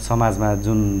समाजमा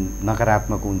जुन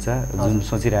नकारात्मक हुन्छ जुन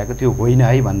सोचिरहेको त्यो होइन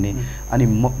है भन्ने अनि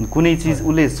कुनै चिज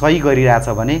उसले सही गरिरहेछ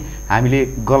भने हामीले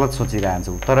गलत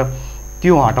सोचिरहेछौँ तर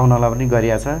त्यो हटाउनलाई पनि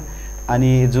गरिरहेछ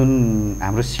अनि जुन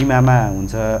हाम्रो सीमामा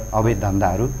हुन्छ अवैध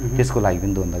धन्दाहरू त्यसको लागि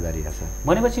पनि द्वन्द्व गरिरहेछ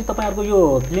भनेपछि तपाईँहरूको यो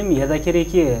फिल्म हेर्दाखेरि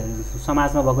के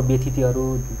समाजमा भएको व्यथितिहरू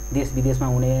देश विदेशमा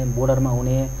हुने बोर्डरमा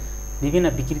हुने विभिन्न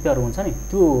विकृतिहरू हुन्छ नि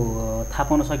त्यो थाहा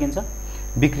पाउन सकिन्छ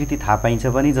विकृति थाहा पाइन्छ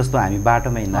पनि जस्तो हामी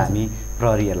बाटोमा हिँड्दा हामी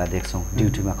प्रहरीहरूलाई देख्छौँ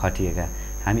ड्युटीमा खटिएका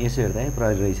हामी यसो हेर्दा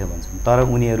प्रहरी रहेछ भन्छौँ तर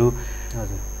उनीहरू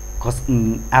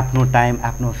आफ्नो टाइम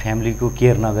आफ्नो फ्यामिलीको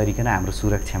केयर नगरिकन हाम्रो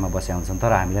सुरक्षामा बस्याउँछन्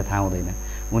तर हामीलाई थाहा हुँदैन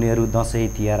उनीहरू दसैँ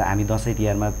तिहार हामी दसैँ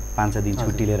तिहारमा 5 दिन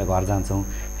छुट्टी लिएर घर जान्छौँ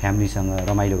फ्यामिलीसँग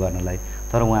रमाइलो गर्नलाई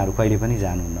तर उहाँहरू कहिले पनि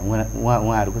जानुहुन्न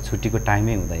उहाँहरूको छुट्टीको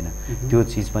टाइमै हुँदैन त्यो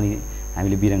चिज पनि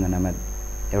हामीले वीरङ्गनामा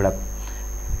एउटा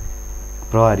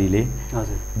प्रहरीले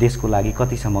देशको लागि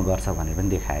कतिसम्म गर्छ भनेर पनि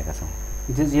देखाएका छौँ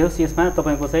जे होस् यसमा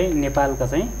तपाईँको चाहिँ नेपालका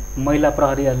चाहिँ महिला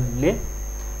प्रहरीहरूले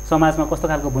समाजमा कस्तो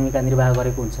खालको भूमिका निर्वाह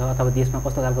गरेको हुन्छ अथवा देशमा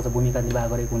कस्तो खालको चाहिँ भूमिका निर्वाह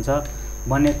गरेको हुन्छ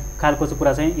भन्ने खालको चाहिँ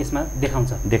कुरा चाहिँ यसमा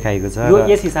देखाइएको छ यो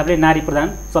यस हिसाबले नारी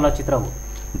प्रधान चलचित्र हो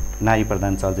नारी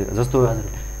प्रधान चलचित्र जस्तो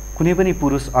कुनै पनि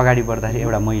पुरुष अगाडि बढ्दाखेरि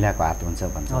एउटा महिलाको हात हुन्छ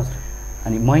भन्छ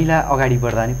अनि महिला अगाडि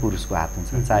बढ्दा नि पुरुषको हात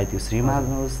हुन्छ चाहे त्यो श्रीमान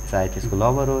होस् चाहे त्यसको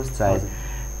लभर होस्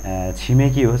चाहे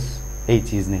छिमेकी होस् यही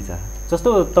चिज नै छ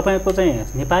जस्तो तपाईको चाहिँ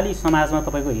नेपाली समाजमा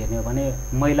तपाईको हेर्ने हो भने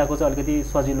महिलाको चाहिँ अलिकति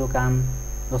सजिलो काम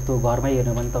जस्तो घरमै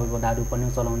हेर्नु भने तपाईको डाडु पन्यु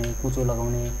चलाउने कुचो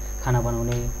लगाउने खाना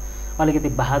बनाउने अलिकति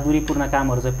बहादुरीपूर्ण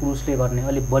कामहरू चाहिँ पुरुषले गर्ने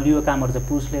अलिक बलियो कामहरू चाहिँ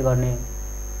पुरुषले गर्ने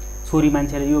छोरी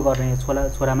मान्छेले यो गर्ने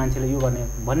छोरा मान्छेले यो गर्ने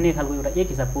भन्ने खालको एउटा एक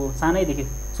हिसाबको सानैदेखि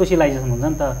सोसियलाइजेसन हुन्छ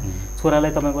नि त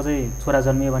छोरालाई तपाईँको चाहिँ छोरा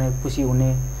जन्मियो भने खुसी हुने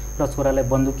र छोरालाई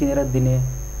बन्दुक किनेर दिने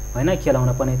होइन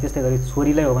खेलाउन पनि त्यस्तै गरी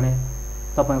छोरीलाई हो भने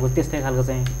तपाईँको त्यस्तै खालको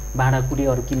चाहिँ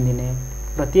भाँडाकुटीहरू किनिदिने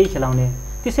र त्यही खेलाउने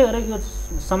त्यसै गरेर यो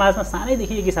समाजमा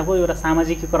सानैदेखि एक हिसाबको एउटा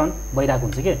सामाजिकीकरण भइरहेको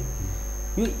हुन्छ कि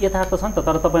यो यथार्थ छ नि त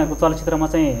तर तपाईँको चलचित्रमा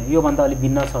चाहिँ योभन्दा अलिक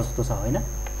भिन्न छ जस्तो छ होइन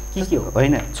के हो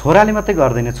होइन छोराले मात्रै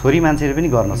गर्दैन छोरी मान्छेले पनि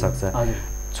गर्न सक्छ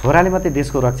छोराले मात्रै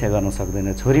देशको रक्षा गर्न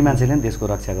सक्दैन छोरी मान्छेले पनि देशको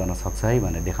रक्षा गर्न सक्छ है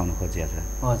भनेर देखाउन खोजिएको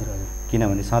छ हजुर हजुर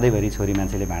किनभने सधैँभरि छोरी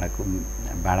मान्छेले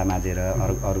भाँडा माझेर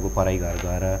अरूको पढाइ घर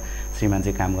गएर श्रीमान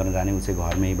चाहिँ काम गर्न जाने ऊ चाहिँ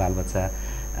घरमै बालबच्चा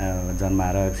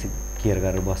जन्माएर केयर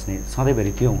गरेर बस्ने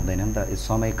सधैँभरि त्यो हुँदैन नि त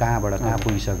समय कहाँबाट कहाँ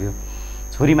पुगिसक्यो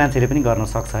छोरी मान्छेले पनि गर्न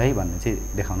सक्छ है भन्ने चाहिँ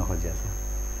देखाउन खोजिएको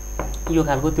छ यो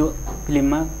खालको त्यो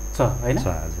फिल्ममा छ होइन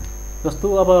हजुर जस्तो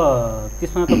अब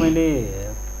त्यसमा तपाईँले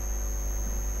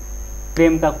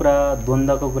प्रेमका कुरा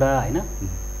द्वन्द्वको कुरा होइन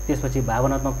त्यसपछि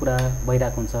भावनात्मक कुरा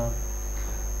भइरहेको हुन्छ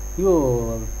यो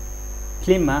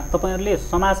फिल्ममा तपाईँहरूले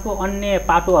समाजको अन्य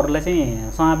पाटोहरूलाई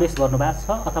चाहिँ समावेश गर्नुभएको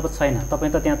छ अथवा छैन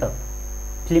तपाईँ त त्यहाँ त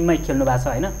फिल्ममै खेल्नु भएको छ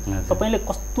होइन तपाईँले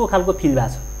कस्तो खालको फिल भएको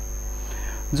छ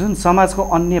जुन समाजको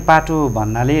अन्य पाटो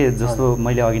भन्नाले जस्तो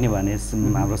मैले अघि नै भने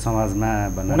हाम्रो समाजमा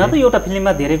हुन त एउटा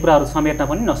फिल्ममा धेरै कुराहरू समेट्न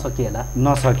पनि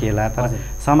नसकिएला तर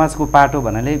समाजको पाटो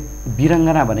भन्नाले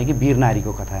वीरङ्गना भनेको वीर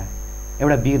नारीको कथा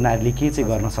एउटा वीर नारीले के चाहिँ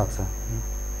गर्न सक्छ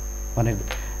भने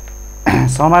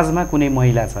समाजमा कुनै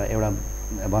महिला छ एउटा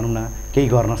भनौँ न केही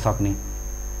गर्न सक्ने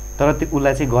तर त्यो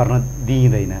उसलाई चाहिँ गर्न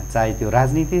दिइँदैन चाहे त्यो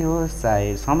राजनीति होस्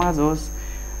चाहे समाज होस्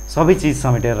सबै चिज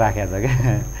समेटेर राखेको छ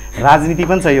क्या राजनीति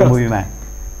पनि छ यो मुभीमा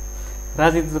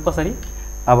राजनीति कसरी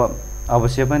अब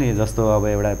अवश्य पनि जस्तो अब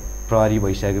एउटा प्रहरी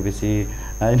भइसकेपछि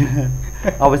होइन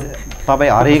अब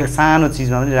तपाईँ हरेक सानो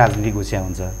चिजमा पनि राजनीति घुस्या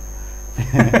हुन्छ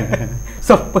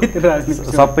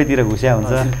सबैतिर घुस्या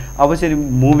हुन्छ अवश्य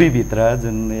मुभीभित्र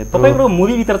जुन तपाईँको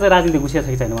मुभीभित्र चाहिँ राजनीति घुस्या छ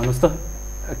कि छैन भन्नुहोस् त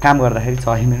काम गर्दाखेरि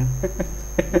छैन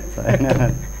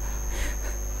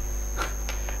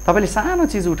तपाईँले सानो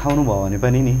चिज उठाउनु भयो भने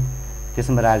पनि नि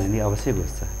त्यसमा राजनीति अवश्य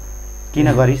घुस्छ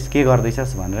किन गरिस् के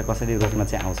गर्दैछस् भनेर कसैले रोक्न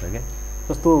चाहिँ आउँछ क्या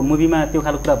जस्तो मुभीमा त्यो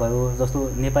खालको कुरा भयो जस्तो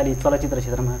नेपाली चलचित्र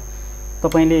क्षेत्रमा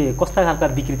तपाईँले कस्ता खालका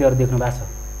विकृतिहरू देख्नु भएको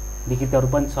छ विकृतिहरू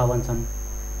पनि छ भन्छन्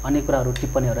अनेक कुराहरू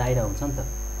टिप्पणीहरू आइरहेको हुन्छ नि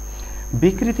त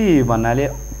विकृति भन्नाले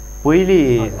पहिले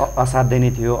असाध्य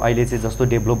नै थियो अहिले चाहिँ जस्तो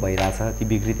डेभलप भइरहेछ ती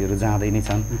विकृतिहरू जाँदै नै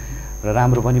छन् र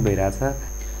राम्रो पनि भइरहेछ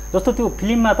जस्तो त्यो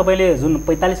फिल्ममा तपाईँले जुन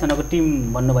 45 जनाको टिम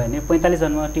भन्नुभयो भने 45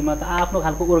 जना टिममा त आफ्नो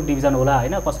खालको वर्क डिभिजन होला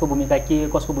होइन कसको भूमिका के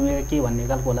भन्ने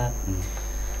खालको होला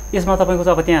यसमा तपाईँको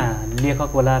चाहिँ अब त्यहाँ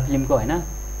लेखक होला फिल्मको होइन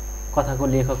कथाको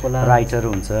लेखक होला राइटर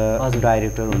हुन्छ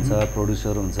डाइरेक्टर हुन्छ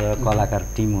प्रोड्युसर हुन्छ कलाकार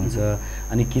टिम हुन्छ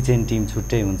अनि किचन टिम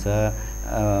छुट्टै हुन्छ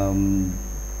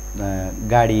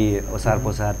गाडी ओसार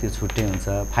पोसार त्यो छुट्टै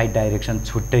हुन्छ फाइट डाइरेक्सन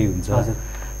छुट्टै हुन्छ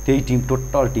त्यही टिम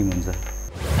टोटल टिम हुन्छ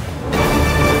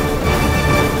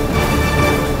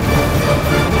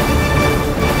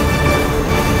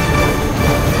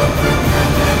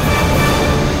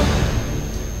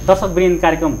दर्शकवृन्द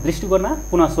कार्यक्रम दृष्टिकोणमा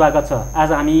पुनः स्वागत छ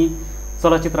आज हामी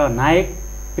चलचित्र नायक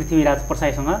पृथ्वीराज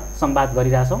प्रसाईसँग संवाद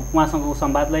गरिरहेछौँ उहाँसँगको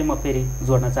संवादलाई म फेरि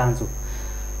जोड्न चाहन्छु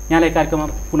यहाँलाई कार्यक्रममा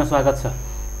पुनः स्वागत छ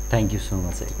थ्याङ्क यू सो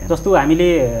मच जस्तो हामीले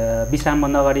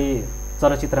विश्रामभन्दा अगाडि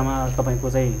चलचित्रमा तपाईँको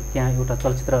चाहिँ त्यहाँ एउटा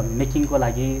चलचित्र मेकिङको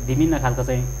लागि विभिन्न खालको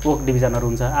चाहिँ वर्क डिभिजनहरू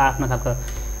हुन्छ आफ्नो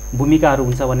खालको भूमिकाहरू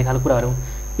हुन्छ भन्ने खालको कुराहरू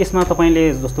यसमा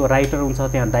तपाईँले जस्तो राइटर हुन्छ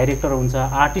त्यहाँ डाइरेक्टर हुन्छ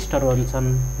आर्टिस्टहरू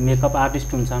हुन्छन् मेकअप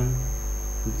आर्टिस्ट हुन्छन्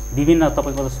विभिन्न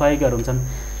तपाईँको सहयोगीहरू हुन्छन्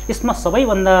यसमा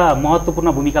सबैभन्दा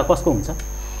महत्त्वपूर्ण भूमिका कसको हुन्छ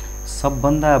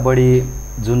सबभन्दा बढी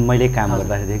जुन मैले काम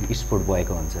गर्दाखेरि स्पोर्ट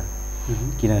बोयको हुन्छ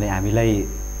किनभने हामीलाई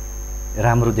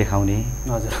राम्रो देखाउने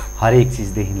हजुर हरेक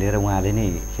चिजदेखि लिएर उहाँले नै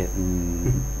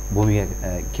भूमिका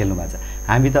खेल्नु भएको छ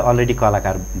हामी त अलरेडी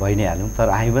कलाकार भइ नै हाल्यौँ तर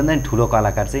हामीभन्दा नि ठुलो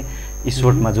कलाकार चाहिँ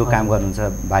स्पोर्टमा जो काम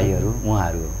गर्नुहुन्छ भाइहरू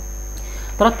उहाँहरू हो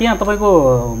तर त्यहाँ तपाईँको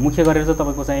मुख्य गरेर चाहिँ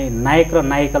तपाईँको चाहिँ नायक र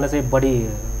नायिकालाई चाहिँ बढी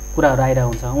कुराहरू आइरहेको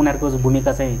हुन्छ उनीहरूको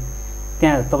भूमिका चाहिँ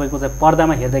त्यहाँ तपाईँको चाहिँ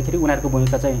पर्दामा हेर्दाखेरि उनीहरूको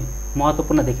भूमिका चाहिँ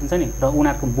महत्त्वपूर्ण देखिन्छ नि र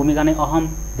उनीहरूको भूमिका नै अहम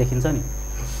देखिन्छ नि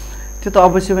त्यो त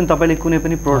अवश्य पनि तपाईँले कुनै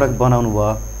पनि प्रोडक्ट बनाउनु भयो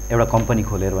एउटा कम्पनी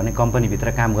खोलेर भने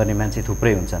कम्पनीभित्र काम गर्ने मान्छे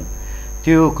थुप्रै हुन्छन्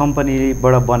त्यो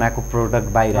कम्पनीबाट बनाएको प्रोडक्ट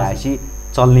बाहिर आएपछि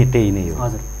चल्ने त्यही नै हो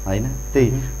होइन। त्यही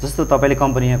जस्तो तपाईँले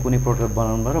कम्पनीमा कुनै प्रोडक्ट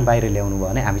बनाउनु भयो र बाहिर ल्याउनु भयो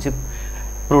भने हामी चाहिँ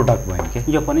प्रोडक्ट भयो के।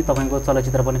 यो पनि तपाईँको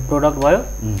चलचित्र पनि प्रोडक्ट भयो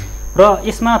र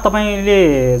यसमा तपाईँले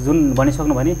जुन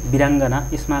भनिसक्नु भने बिराङ्गना,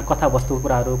 यसमा कथावस्तुको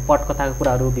कुराहरू, पटकथाको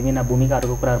कुराहरू, विभिन्न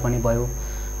भूमिकाहरूको कुराहरू पनि भयो।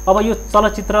 अब यो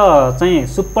चलचित्र चाहिँ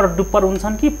सुपर डुपर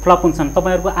हुन्छन् कि फ्लप हुन्छन्,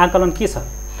 तपाईँहरूको आकलन के छ?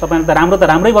 तपाईँले त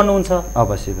राम्रै भन्नुहुन्छ,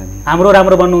 अवश्य पनि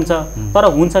राम्रो भन्नुहुन्छ, तर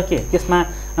हुन्छ के त्यसमा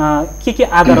के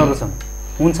आधारहरू छन्?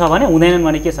 हुन्छ भने हुँदैनन्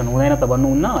भने के छन्? हुँदैन त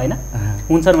भन्नुहुन्न होइन,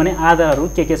 हुन्छन् भने आधारहरू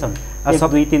के छन्? 1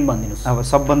 2 3 भनिदिनुहोस्। अब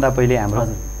सबभन्दा पहिले हाम्रो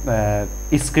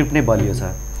स्क्रिप्ट नै बलियो छ।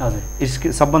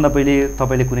 हजुर सबभन्दा पहिले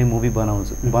तपाईँले कुनै मुभी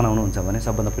बनाउनुहुन्छ भने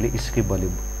सबभन्दा पहिले स्क्रिप्ट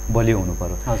बलियो हुनु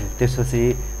पर्यो। त्यसपछि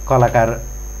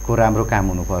कलाकारको राम्रो काम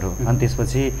हुनु पर्यो, अनि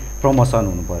त्यसपछि प्रमोसन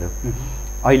हुनु पर्यो।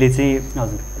 अहिले चाहिँ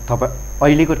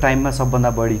अहिलेको टाइममा सबभन्दा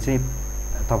बढी चाहिँ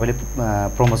तपाईँले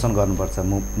प्रमोसन गर्नुपर्छ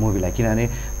मुभीलाई, किनभने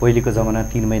पहिलेको जमाना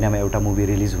 3 महिनामा एउटा मुभी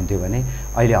रिलिज हुन्थ्यो भने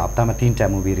अहिले हप्तामा 3टा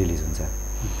मुभी रिलिज हुन्छ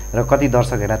र कति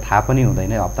दर्शकहरूलाई थाहा पनि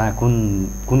हुँदैन हप्तामा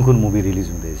कुन मुभी रिलिज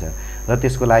हुँदैछ। र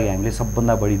त्यसको लागि हामीले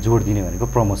सबभन्दा बढी जोड दिने भनेको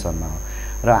प्रमोसनमा हो।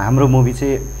 र हाम्रो मुभी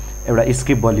चाहिँ एउटा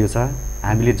स्क्रिप्ट बलियो छ,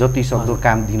 हामीले जति सक्दो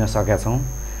काम दिन सकेका छौँ,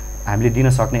 हामीले दिन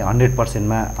सक्ने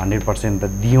 100%मा 100% त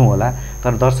दियौँ होला,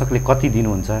 तर दर्शकले कति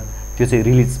दिनुहुन्छ त्यो चाहिँ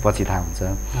रिलिज पछि थाहा हुन्छ।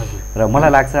 र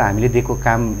मलाई लाग्छ हामीले दिएको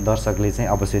काम दर्शकले चाहिँ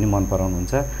अवश्य नै मन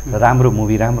पराउनुहुन्छ र राम्रो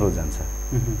मुभी राम्रो जान्छ।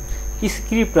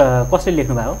 स्क्रिप्ट कसले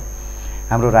लेख्नु भयो?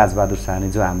 हाम्रो राजबहादुर शाहले,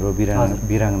 जो हाम्रो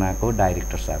बिराङ्गनाको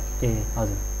डाइरेक्टर साहब।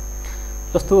 हजुर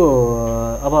जस्तो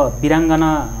अब बिराङ्गना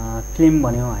फिल्म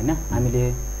भन्यो होइन हामीले,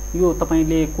 यो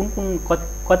तपाईँले कुन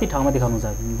कति ठाउँमा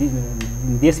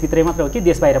देखाउनुहुन्छ? देशभित्रै मात्र हो कि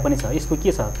देश बाहिर पनि छ? यसको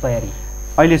के छ तयारी?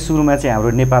 अहिले सुरुमा चाहिँ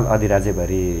हाम्रो नेपाल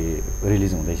अधिराज्यभरि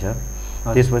रिलिज हुँदैछ,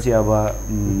 त्यसपछि अब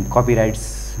कपिराइट्स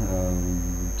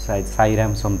सायद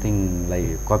साईराम समथिङलाई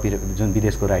जुन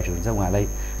विदेशको राइटर हुन्छ उहाँलाई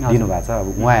दिनुभएको छ। अब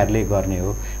उहाँहरूले गर्ने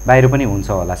हो, बाहिर पनि हुन्छ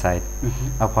होला सायद।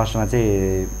 अब फर्स्टमा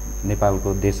चाहिँ नेपालको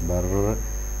देशभर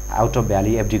आउट अफ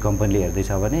भ्याली एफडी कम्पनीले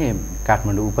हेर्दैछ भने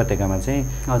काठमाडौँ उपत्यकामा चाहिँ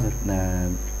हजुर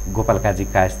गोपाल काजी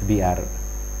कायस्थ बिआर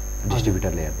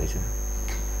डिस्ट्रिब्युटरले हेर्दैछ।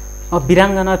 अब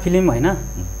बिराङ्गना फिल्म होइन,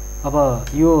 अब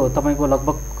यो तपाईँको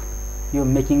लगभग यो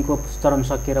मेकिङको चरण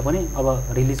सकिएर पनि अब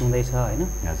रिलिज हुँदैछ होइन।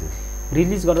 हजुर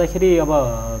रिलिज गर्दाखेरि अब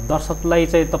दर्शकलाई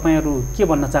चाहिँ तपाईँहरू के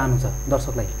भन्न चाहनुहुन्छ?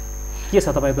 दर्शकलाई के छ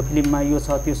तपाईँको फिल्ममा यो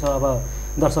छ त्यो छ, अब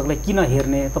दर्शकलाई किन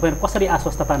हेर्ने, तपाईँहरू कसरी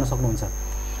आश्वस्त पार्न सक्नुहुन्छ?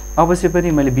 अवश्य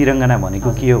पनि मैले बिराङ्गना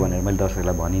भनेको के हो भनेर मैले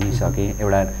दर्शकलाई भनि नै सकेँ।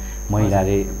 एउटा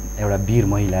महिलाले, एउटा वीर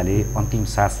महिलाले अन्तिम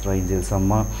सास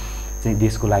रहिन्जेलसम्म चाहिँ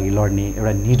देशको लागि लड्ने,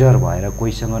 एउटा निडर भएर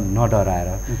कोहीसँग नडराएर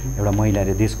एउटा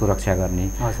महिलाले देशको रक्षा गर्ने।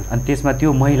 अनि त्यसमा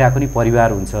त्यो महिलाको नि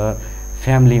परिवार हुन्छ,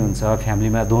 फ्यामिली हुन्छ,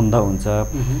 फ्यामिलीमा द्वन्द्व हुन्छ,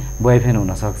 बोयफ्रेन्ड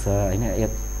हुनसक्छ होइन,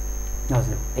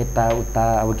 यताउता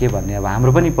अब के भन्ने, अब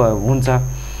हाम्रो पनि हुन्छ।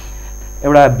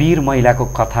 एउटा वीर महिलाको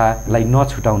कथालाई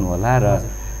नछुटाउनु होला र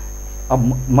अब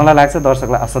मलाई लाग्छ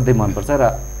दर्शकलाई असाध्यै मनपर्छ र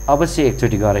अवश्य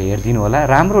एकचोटि गएर हेरिदिनु होला।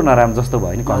 राम्रो नराम्रो जस्तो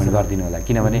भयो नि कमेन्ट गरिदिनु होला,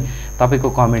 किनभने तपाईँको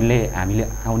कमेन्टले हामीले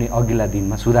आउने अघिल्ला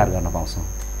दिनमा सुधार गर्न पाउँछौँ।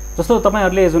 जस्तो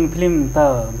तपाईँहरूले जुन फिल्म त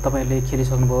तपाईँहरूले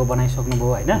खेलिसक्नुभयो,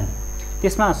 बनाइसक्नुभयो होइन,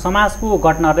 त्यसमा समाजको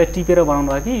घटनाहरूलाई टिपेर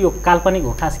बनाउनु भयो कि यो काल्पनिक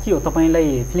हो? खास के हो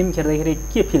तपाईँलाई फिल्म खेल्दाखेरि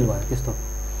के फिल भयो त्यस्तो?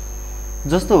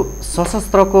 जस्तो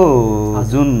सशस्त्रको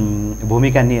जुन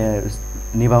भूमिका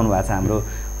निभाउनु भएको छ हाम्रो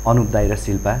अनुप दाई र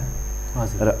शिल्पा,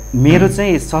 र मेरो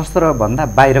चाहिँ शस्त्रभन्दा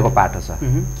बाहिरको पाटो छ।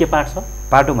 के पाठ छ?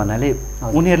 पाटो भन्नाले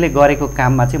उनीहरूले गरेको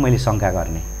काममा चाहिँ मैले शङ्का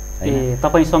गर्ने।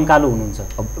 तपाईँ शङ्कालु हुनुहुन्छ?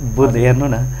 बुझ्नु, हेर्नु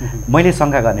न, मैले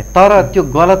शङ्का गर्ने, तर त्यो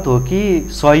गलत हो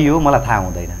कि सही हो मलाई थाहा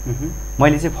हुँदैन,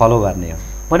 मैले चाहिँ फलो गर्ने हो।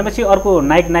 भनेपछि अर्को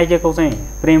नायक नायिकाको चाहिँ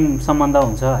प्रेम सम्बन्ध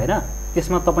हुन्छ होइन,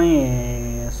 त्यसमा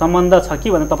तपाईँ सम्बन्ध छ कि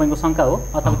भनेर तपाईँको शङ्का हो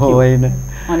अथवा होइन?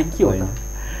 अनि के हो?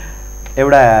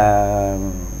 एउटा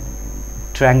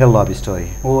ट्रायङ्गल लभ स्टोरी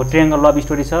हो। ट्रायङ्गल लभ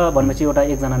स्टोरी छ भनेपछि एउटा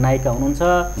एकजना नायिका हुनुहुन्छ,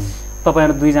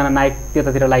 तपाईँहरू 2 जना नायक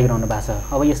त्यतातिर लागिरहनु भएको छ।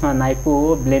 अब यसमा नायक को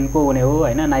हो, ब्लेन को हुने हो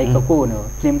होइन, नायिका को हुने हो,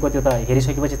 फिल्मको त्यो त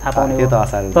हेरिसकेपछि थाहा पाउने हो।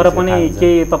 तर पनि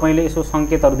के तपाईँले यसो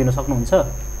सङ्केतहरू दिन सक्नुहुन्छ?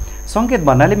 सङ्केत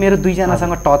भन्नाले मेरो 2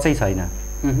 जनासँग टचै छैन,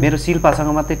 मेरो शिल्पासँग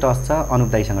मात्रै टच छ, अनुप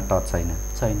दाईसँग टच छैन।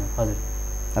 हजुर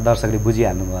दर्शकले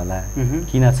बुझिहाल्नु होला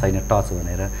किन छैन टच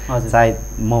भनेर। सायद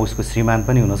म उसको श्रीमान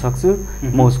पनि हुन सक्छु,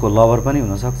 म उसको लभर पनि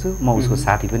हुन सक्छु, म उसको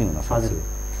साथी पनि हुन सक्छु।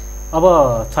 अब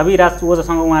छविराज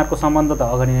ओझासँग उहाँहरूको सम्बन्ध त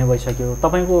अगाडि नै भइसक्यो,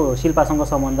 तपाईँको शिल्पासँग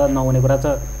सम्बन्ध नहुने कुरा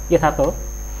चाहिँ यथार्थ हो?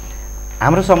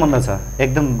 हाम्रो सम्बन्ध छ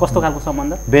एकदम। कस्तो खालको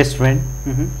सम्बन्ध? बेस्ट फ्रेन्ड,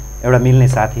 एउटा मिल्ने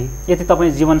साथी। यदि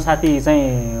तपाईँ जीवन साथी चाहिँ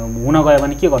हुन गयो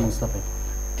भने के गर्नुहुन्छ तपाईँ?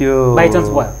 त्यो बाइचान्स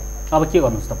भयो, अब के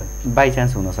गर्नुहुन्छ तपाईँ?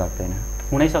 बाइचान्स हुन सक्दैन,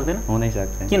 हुनै सक्दैन। हुनै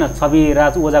सक्दैन। किन?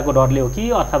 छविराज ओझाको डरले हो कि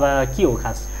अथवा के हो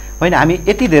खास? होइन हामी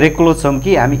यति धेरै क्लोज छौँ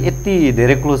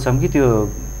कि त्यो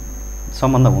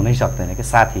सम्बन्ध हुनै सक्दैन कि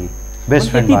साथी बेस्ट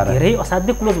फ्रेन्ड भएर धेरै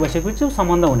असाध्यै क्लोज भइसकेपछि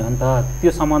सम्बन्ध हुने हो नि त।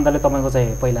 त्यो सम्बन्धले तपाईँको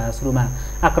चाहिँ पहिला सुरुमा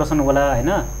आकर्षण होला होइन,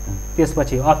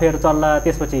 त्यसपछि अफेयर चल्ला,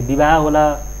 त्यसपछि विवाह होला,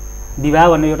 विवाह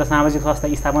भन्ने एउटा सामाजिक संस्था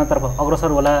स्थापनातर्फ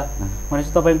अग्रसर होला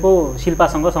भनेपछि तपाईँको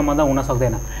शिल्पासँग सम्बन्ध हुन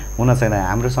सक्दैन।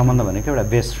 हाम्रो सम्बन्ध भनेको एउटा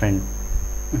बेस्ट फ्रेन्ड।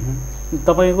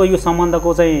 तपाईँको यो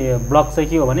सम्बन्धको चाहिँ ब्लक चाहिँ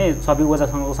के हो भने छवि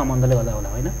ओझासँगको सम्बन्धले गर्दा होला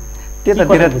होइन?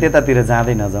 त्यतातिर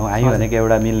जाँदै नजाउँ, हामी भनेको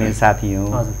एउटा मिल्ने साथी हौँ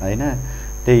होइन,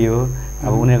 त्यही हो।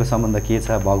 अब उनीहरूको सम्बन्ध के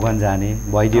छ भगवान् जाने,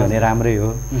 भइदियो भने राम्रै हो।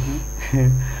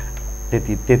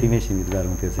 त्यतिमै सीमित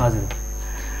गरौँ त्यो चाहिँ। हजुर,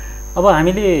 अब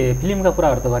हामीले फिल्मका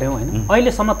कुराहरू त गऱ्यौँ होइन,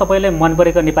 अहिलेसम्म तपाईँलाई मन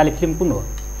परेको नेपाली फिल्म कुन हो?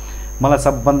 मलाई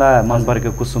सबभन्दा मन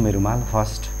परेको कुसुमे रुमाल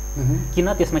फर्स्ट।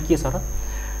 किन? त्यसमा के छ र?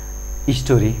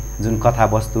 स्टोरी, जुन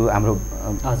कथावस्तु, हाम्रो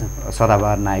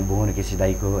सदाबहार नायक भुवन केसी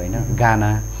दाईको होइन,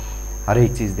 गाना,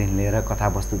 हरेक चिजदेखि लिएर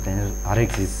कथावस्तुदेखि हरेक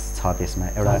चिज छ त्यसमा।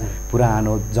 एउटा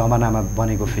पुरानो जमानामा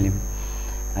बनेको फिल्म।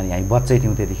 अनि हामी बच्चै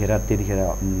थियौँ त्यतिखेर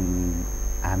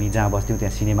हामी जहाँ बस्थ्यौँ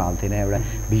त्यहाँ सिनेमा हल थिएन, एउटा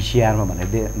भिसिआरमा भनेर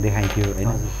देखाइन्थ्यो होइन।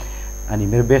 अनि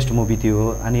मेरो बेस्ट मुभी त्यो हो।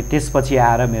 अनि त्यसपछि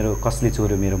आएर मेरो कसले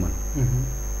चोर्यो मेरो मन।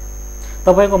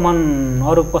 तपाईँको मन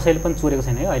अरू कसैले पनि चोरेको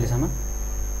छैन है अहिलेसम्म?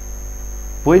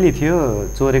 पहिले थियो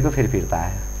चोरेको, फेरि फिर्ता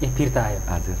आयो। फिर्ता आयो?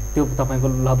 हजुर। त्यो तपाईँको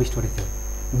लभ स्टोरी थियो,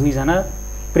 दुईजना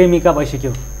प्रेमिका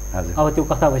भइसक्यो। हजुर। अब त्यो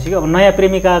कथा भइसक्यो, अब नयाँ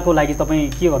प्रेमिकाको लागि तपाईँ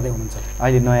के गर्दै हुनुहुन्छ?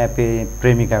 अहिले नयाँ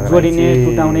प्रेमिकाको लागि जोडिने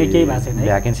टुटाउने केही भएको छैन?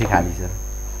 भ्याकेन्सी खाली छ,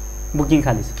 बुकिङ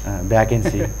खाली छ।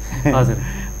 भ्याकेन्सी हजुर।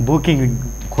 बुकिङ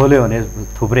खोल्यो भने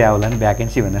थुप्रै आउला नि,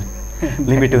 भ्याकेन्सी भनेर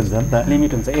लिमिट हुन्छ नि त।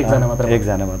 लिमिट हुन्छ, एकजना मात्र।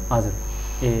 हजुर।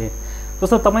 ए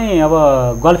जस्तो तपाईँ अब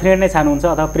गर्लफ्रेन्ड नै छान्नुहुन्छ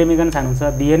अथवा प्रेमिका नै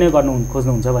छान्नुहुन्छ, बिहे नै गर्नु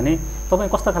खोज्नुहुन्छ भने तपाईँ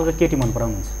कस्तो खालको केटी मन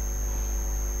पराउनुहुन्छ?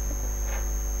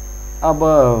 अब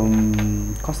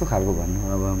कस्तो खालको भन्नु,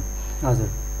 अब हजुर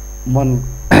मन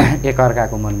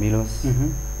एकअर्काको मन मिलोस्,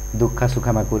 दुःख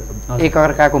सुखमा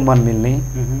एकअर्काको मन मिल्ने,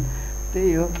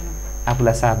 त्यही हो,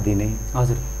 आफूलाई साथ दिने।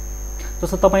 हजुर।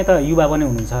 जस्तो तपाईँ त युवा पनि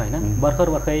हुनुहुन्छ होइन,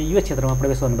 भर्खर यो क्षेत्रमा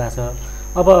प्रवेश गर्नुभएको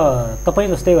छ। अब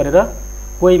तपाईँ जस्तै गरेर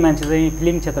कोही मान्छे चाहिँ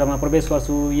फिल्म क्षेत्रमा प्रवेश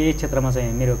गर्छु, यही क्षेत्रमा चाहिँ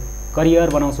मेरो करियर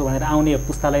बनाउँछु भनेर आउने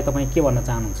पुस्तालाई तपाईँ के भन्न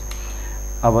चाहनुहुन्छ?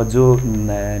 अब जो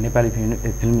नेपाली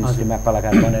फिल्म इन्डस्ट्रीमा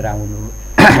कलाकार बनेर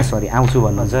आउँछु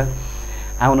भन्नुहुन्छ,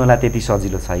 आउनुलाई त्यति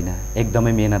सजिलो छैन,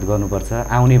 एकदमै मेहनत गर्नुपर्छ।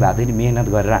 आउने भए नि मेहनत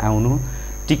गरेर आउनु,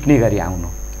 टिक्ने गरी आउनु।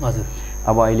 हजुर।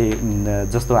 अब अहिले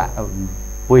जस्तो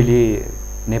पहिले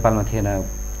नेपालमा थिएन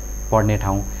पढ्ने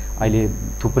ठाउँ, अहिले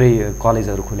थुप्रै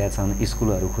कलेजहरू खुल्या छन्,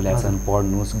 स्कुलहरू खुल्या छन्,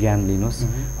 पढ्नुहोस्, ज्ञान लिनुहोस्,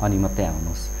 अनि मात्रै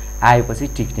आउनुहोस्। आएपछि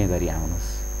टिक्ने गरी आउनुहोस्,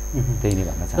 त्यही नै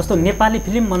भन्न चाहन्छु। जस्तो नेपाली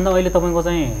फिल्मभन्दा अहिले तपाईँको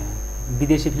चाहिँ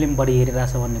विदेशी फिल्म बढी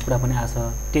हेरिरहेछ भन्ने कुरा पनि आछ।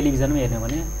 टेलिभिजनमा हेर्ने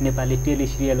भने नेपाली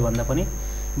टेलिसिरियलभन्दा पनि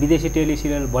विदेशी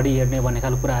टेलिसिरियल बढी हेर्ने भन्ने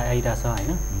खालको कुरा आइरहेछ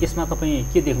होइन, यसमा तपाईँ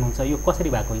के देख्नुहुन्छ? यो कसरी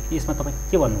भएको, यसमा तपाईँ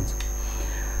के भन्नुहुन्छ?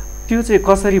 त्यो चाहिँ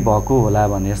कसरी भएको होला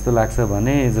भन्ने जस्तो लाग्छ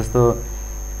भने, जस्तो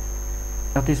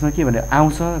त्यसमा के भने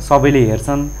आउँछ, सबैले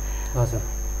हेर्छन्। हजुर।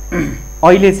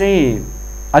 अहिले चाहिँ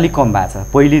अलिक कम भएको छ,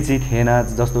 पहिले चाहिँ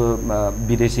थिएन। जस्तो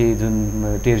विदेशी जुन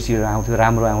टेलिसिरियल आउँथ्यो,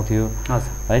 राम्रो आउँथ्यो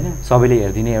होइन, सबैले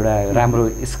हेरिदिने एउटा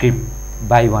राम्रो स्क्रिप्ट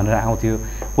बाई भनेर आउँथ्यो,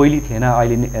 पहिले थिएन।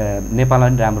 अहिले नेपालमा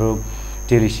पनि राम्रो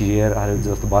टेलिसिरियलहरू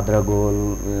जस्तो भद्रगोल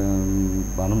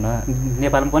भनौँ न,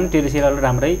 नेपालमा पनि टेलिसिरियल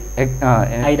राम्रै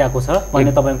आइरहेको छ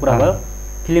भन्ने तपाईँको कुरा भयो।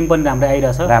 फिल्म पनि राम्रै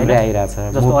आइरहेछ।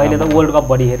 जस्तो अहिले त वर्ल्ड कप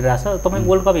बढी हेरिरहेछ, तपाईँ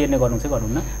वर्ल्ड कप हेर्ने गर्नुहुन्छ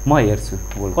गर्नुहुन्न? म हेर्छु।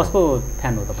 कसको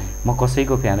फ्यान हो तपाईँ? म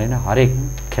कसैको फ्यान होइन, हरेक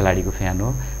खेलाडीको फ्यान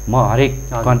हो। म हरेक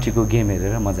कन्ट्रीको गेम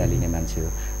हेरेर मजा लिने मान्छे हो,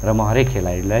 र म हरेक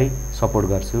खेलाडीलाई सपोर्ट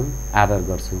गर्छु, आदर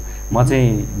गर्छु। म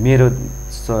चाहिँ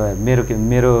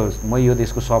म यो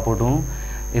देशको सपोर्ट हुँ,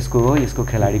 यसको हो, यसको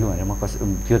खेलाडीको भनेर म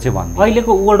त्यो चाहिँ भन्छु।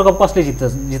 अहिलेको वर्ल्ड कप कसले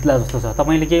जित्ला जस्तो छ?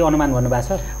 तपाईँले केही अनुमान गर्नुभएको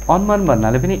छ? अनुमान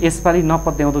भन्नाले पनि यसपालि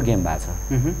नपत्याउँदो गेम भएको छ,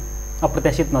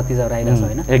 अप्रत्याशित नतिजाहरू आइरहेछ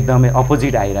होइन, एकदमै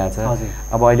अपोजिट आइरहेछ।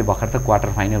 अब अहिले भर्खर त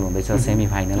क्वार्टर फाइनल हुँदैछ, सेमी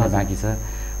फाइनल बाँकी छ।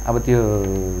 अब त्यो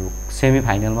सेमी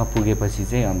फाइनलमा पुगेपछि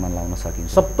चाहिँ अनुमान लाउन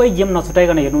सकिन्छ। सबै गेम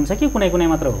नछुटाइकन हेर्नुहुन्छ कि कुनै कुनै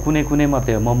मात्र हो? कुनै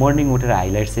मात्रै हो। म मर्निङ उठेर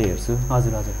हाइलाइट चाहिँ हेर्छु।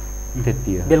 हजुर हजुर,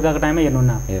 त्यति हो। बेलुकाको टाइममा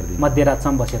हेर्नुहुन्न?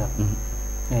 मध्यरातसम्म बसेर।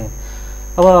 ए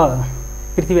अब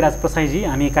पृथ्वीराज प्रसाईजी,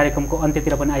 हामी कार्यक्रमको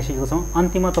अन्त्यतिर पनि आइसकेको छौँ।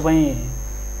 अन्त्यमा तपाईँ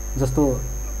जस्तो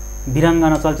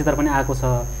वीराङ्गना चलचित्र पनि आएको छ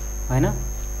होइन,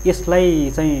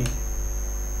 यसलाई चाहिँ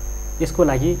यसको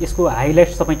लागि यसको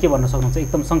हाइलाइट्स तपाईँ के भन्न सक्नुहुन्छ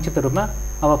एकदम संक्षिप्त रूपमा?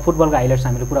 अब फुटबलको हाइलाइट्स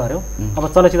हामीले कुरा गऱ्यौँ, अब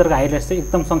चलचित्रको हाइलाइट्स चाहिँ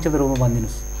एकदम संक्षिप्त रूपमा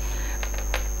भनिदिनुहोस्।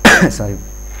 सरी,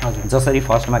 हजुर। जसरी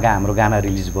फर्स्टमा हाम्रो गाना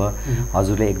रिलिज भयो,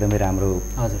 हजुरले एकदमै राम्रो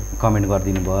कमेन्ट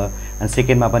गरिदिनु भयो, अनि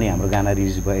सेकेन्डमा पनि हाम्रो गाना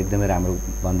रिलिज भयो, एकदमै राम्रो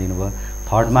भनिदिनु भयो।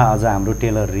 थर्डमा अझ हाम्रो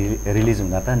टेलर रिलिज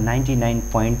हुँदा त 99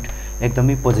 पोइन्ट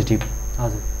एकदमै पोजिटिभ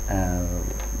हजुर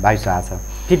भाइब्स आएको छ।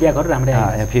 फिडब्याकहरू राम्रै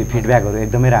फिडब्याकहरू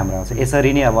एकदमै राम्रो आउँछ।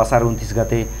 यसरी नै अब असार 29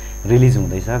 गते रिलिज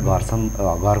हुँदैछ।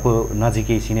 घरको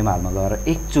नजिकै सिनेमा हलमा गएर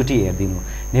एकचोटि हेरिदिनु,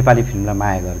 नेपाली फिल्मलाई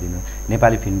माया गरिदिनु।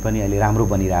 नेपाली फिल्म पनि अहिले राम्रो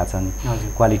बनिरहेछन्,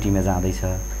 क्वालिटीमा जाँदैछ।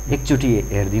 एकचोटि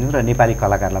हेरिदिनु र नेपाली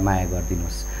कलाकारलाई माया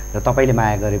गरिदिनुहोस् र तपाईँले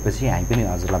माया गरेपछि हामी पनि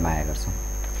हजुरलाई माया गर्छौँ।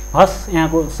 हस्,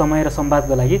 यहाँको समय र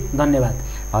संवादको लागि धन्यवाद।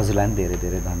 हजुरलाई पनि धेरै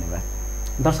धेरै धन्यवाद।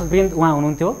 दर्शकवृन्द, उहाँ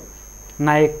हुनुहुन्थ्यो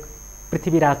नायक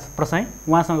पृथ्वीराज प्रसाई।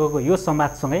 उहाँसँगको यो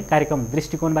संवादसँगै कार्यक्रम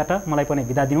दृष्टिकोणबाट मलाई पनि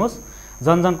बिदा दिनुहोस्।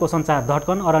 जनजनको सञ्चार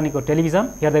 .com अरनिको टेलिभिजन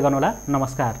हेर्दै गर्नुहोला।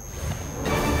 नमस्कार।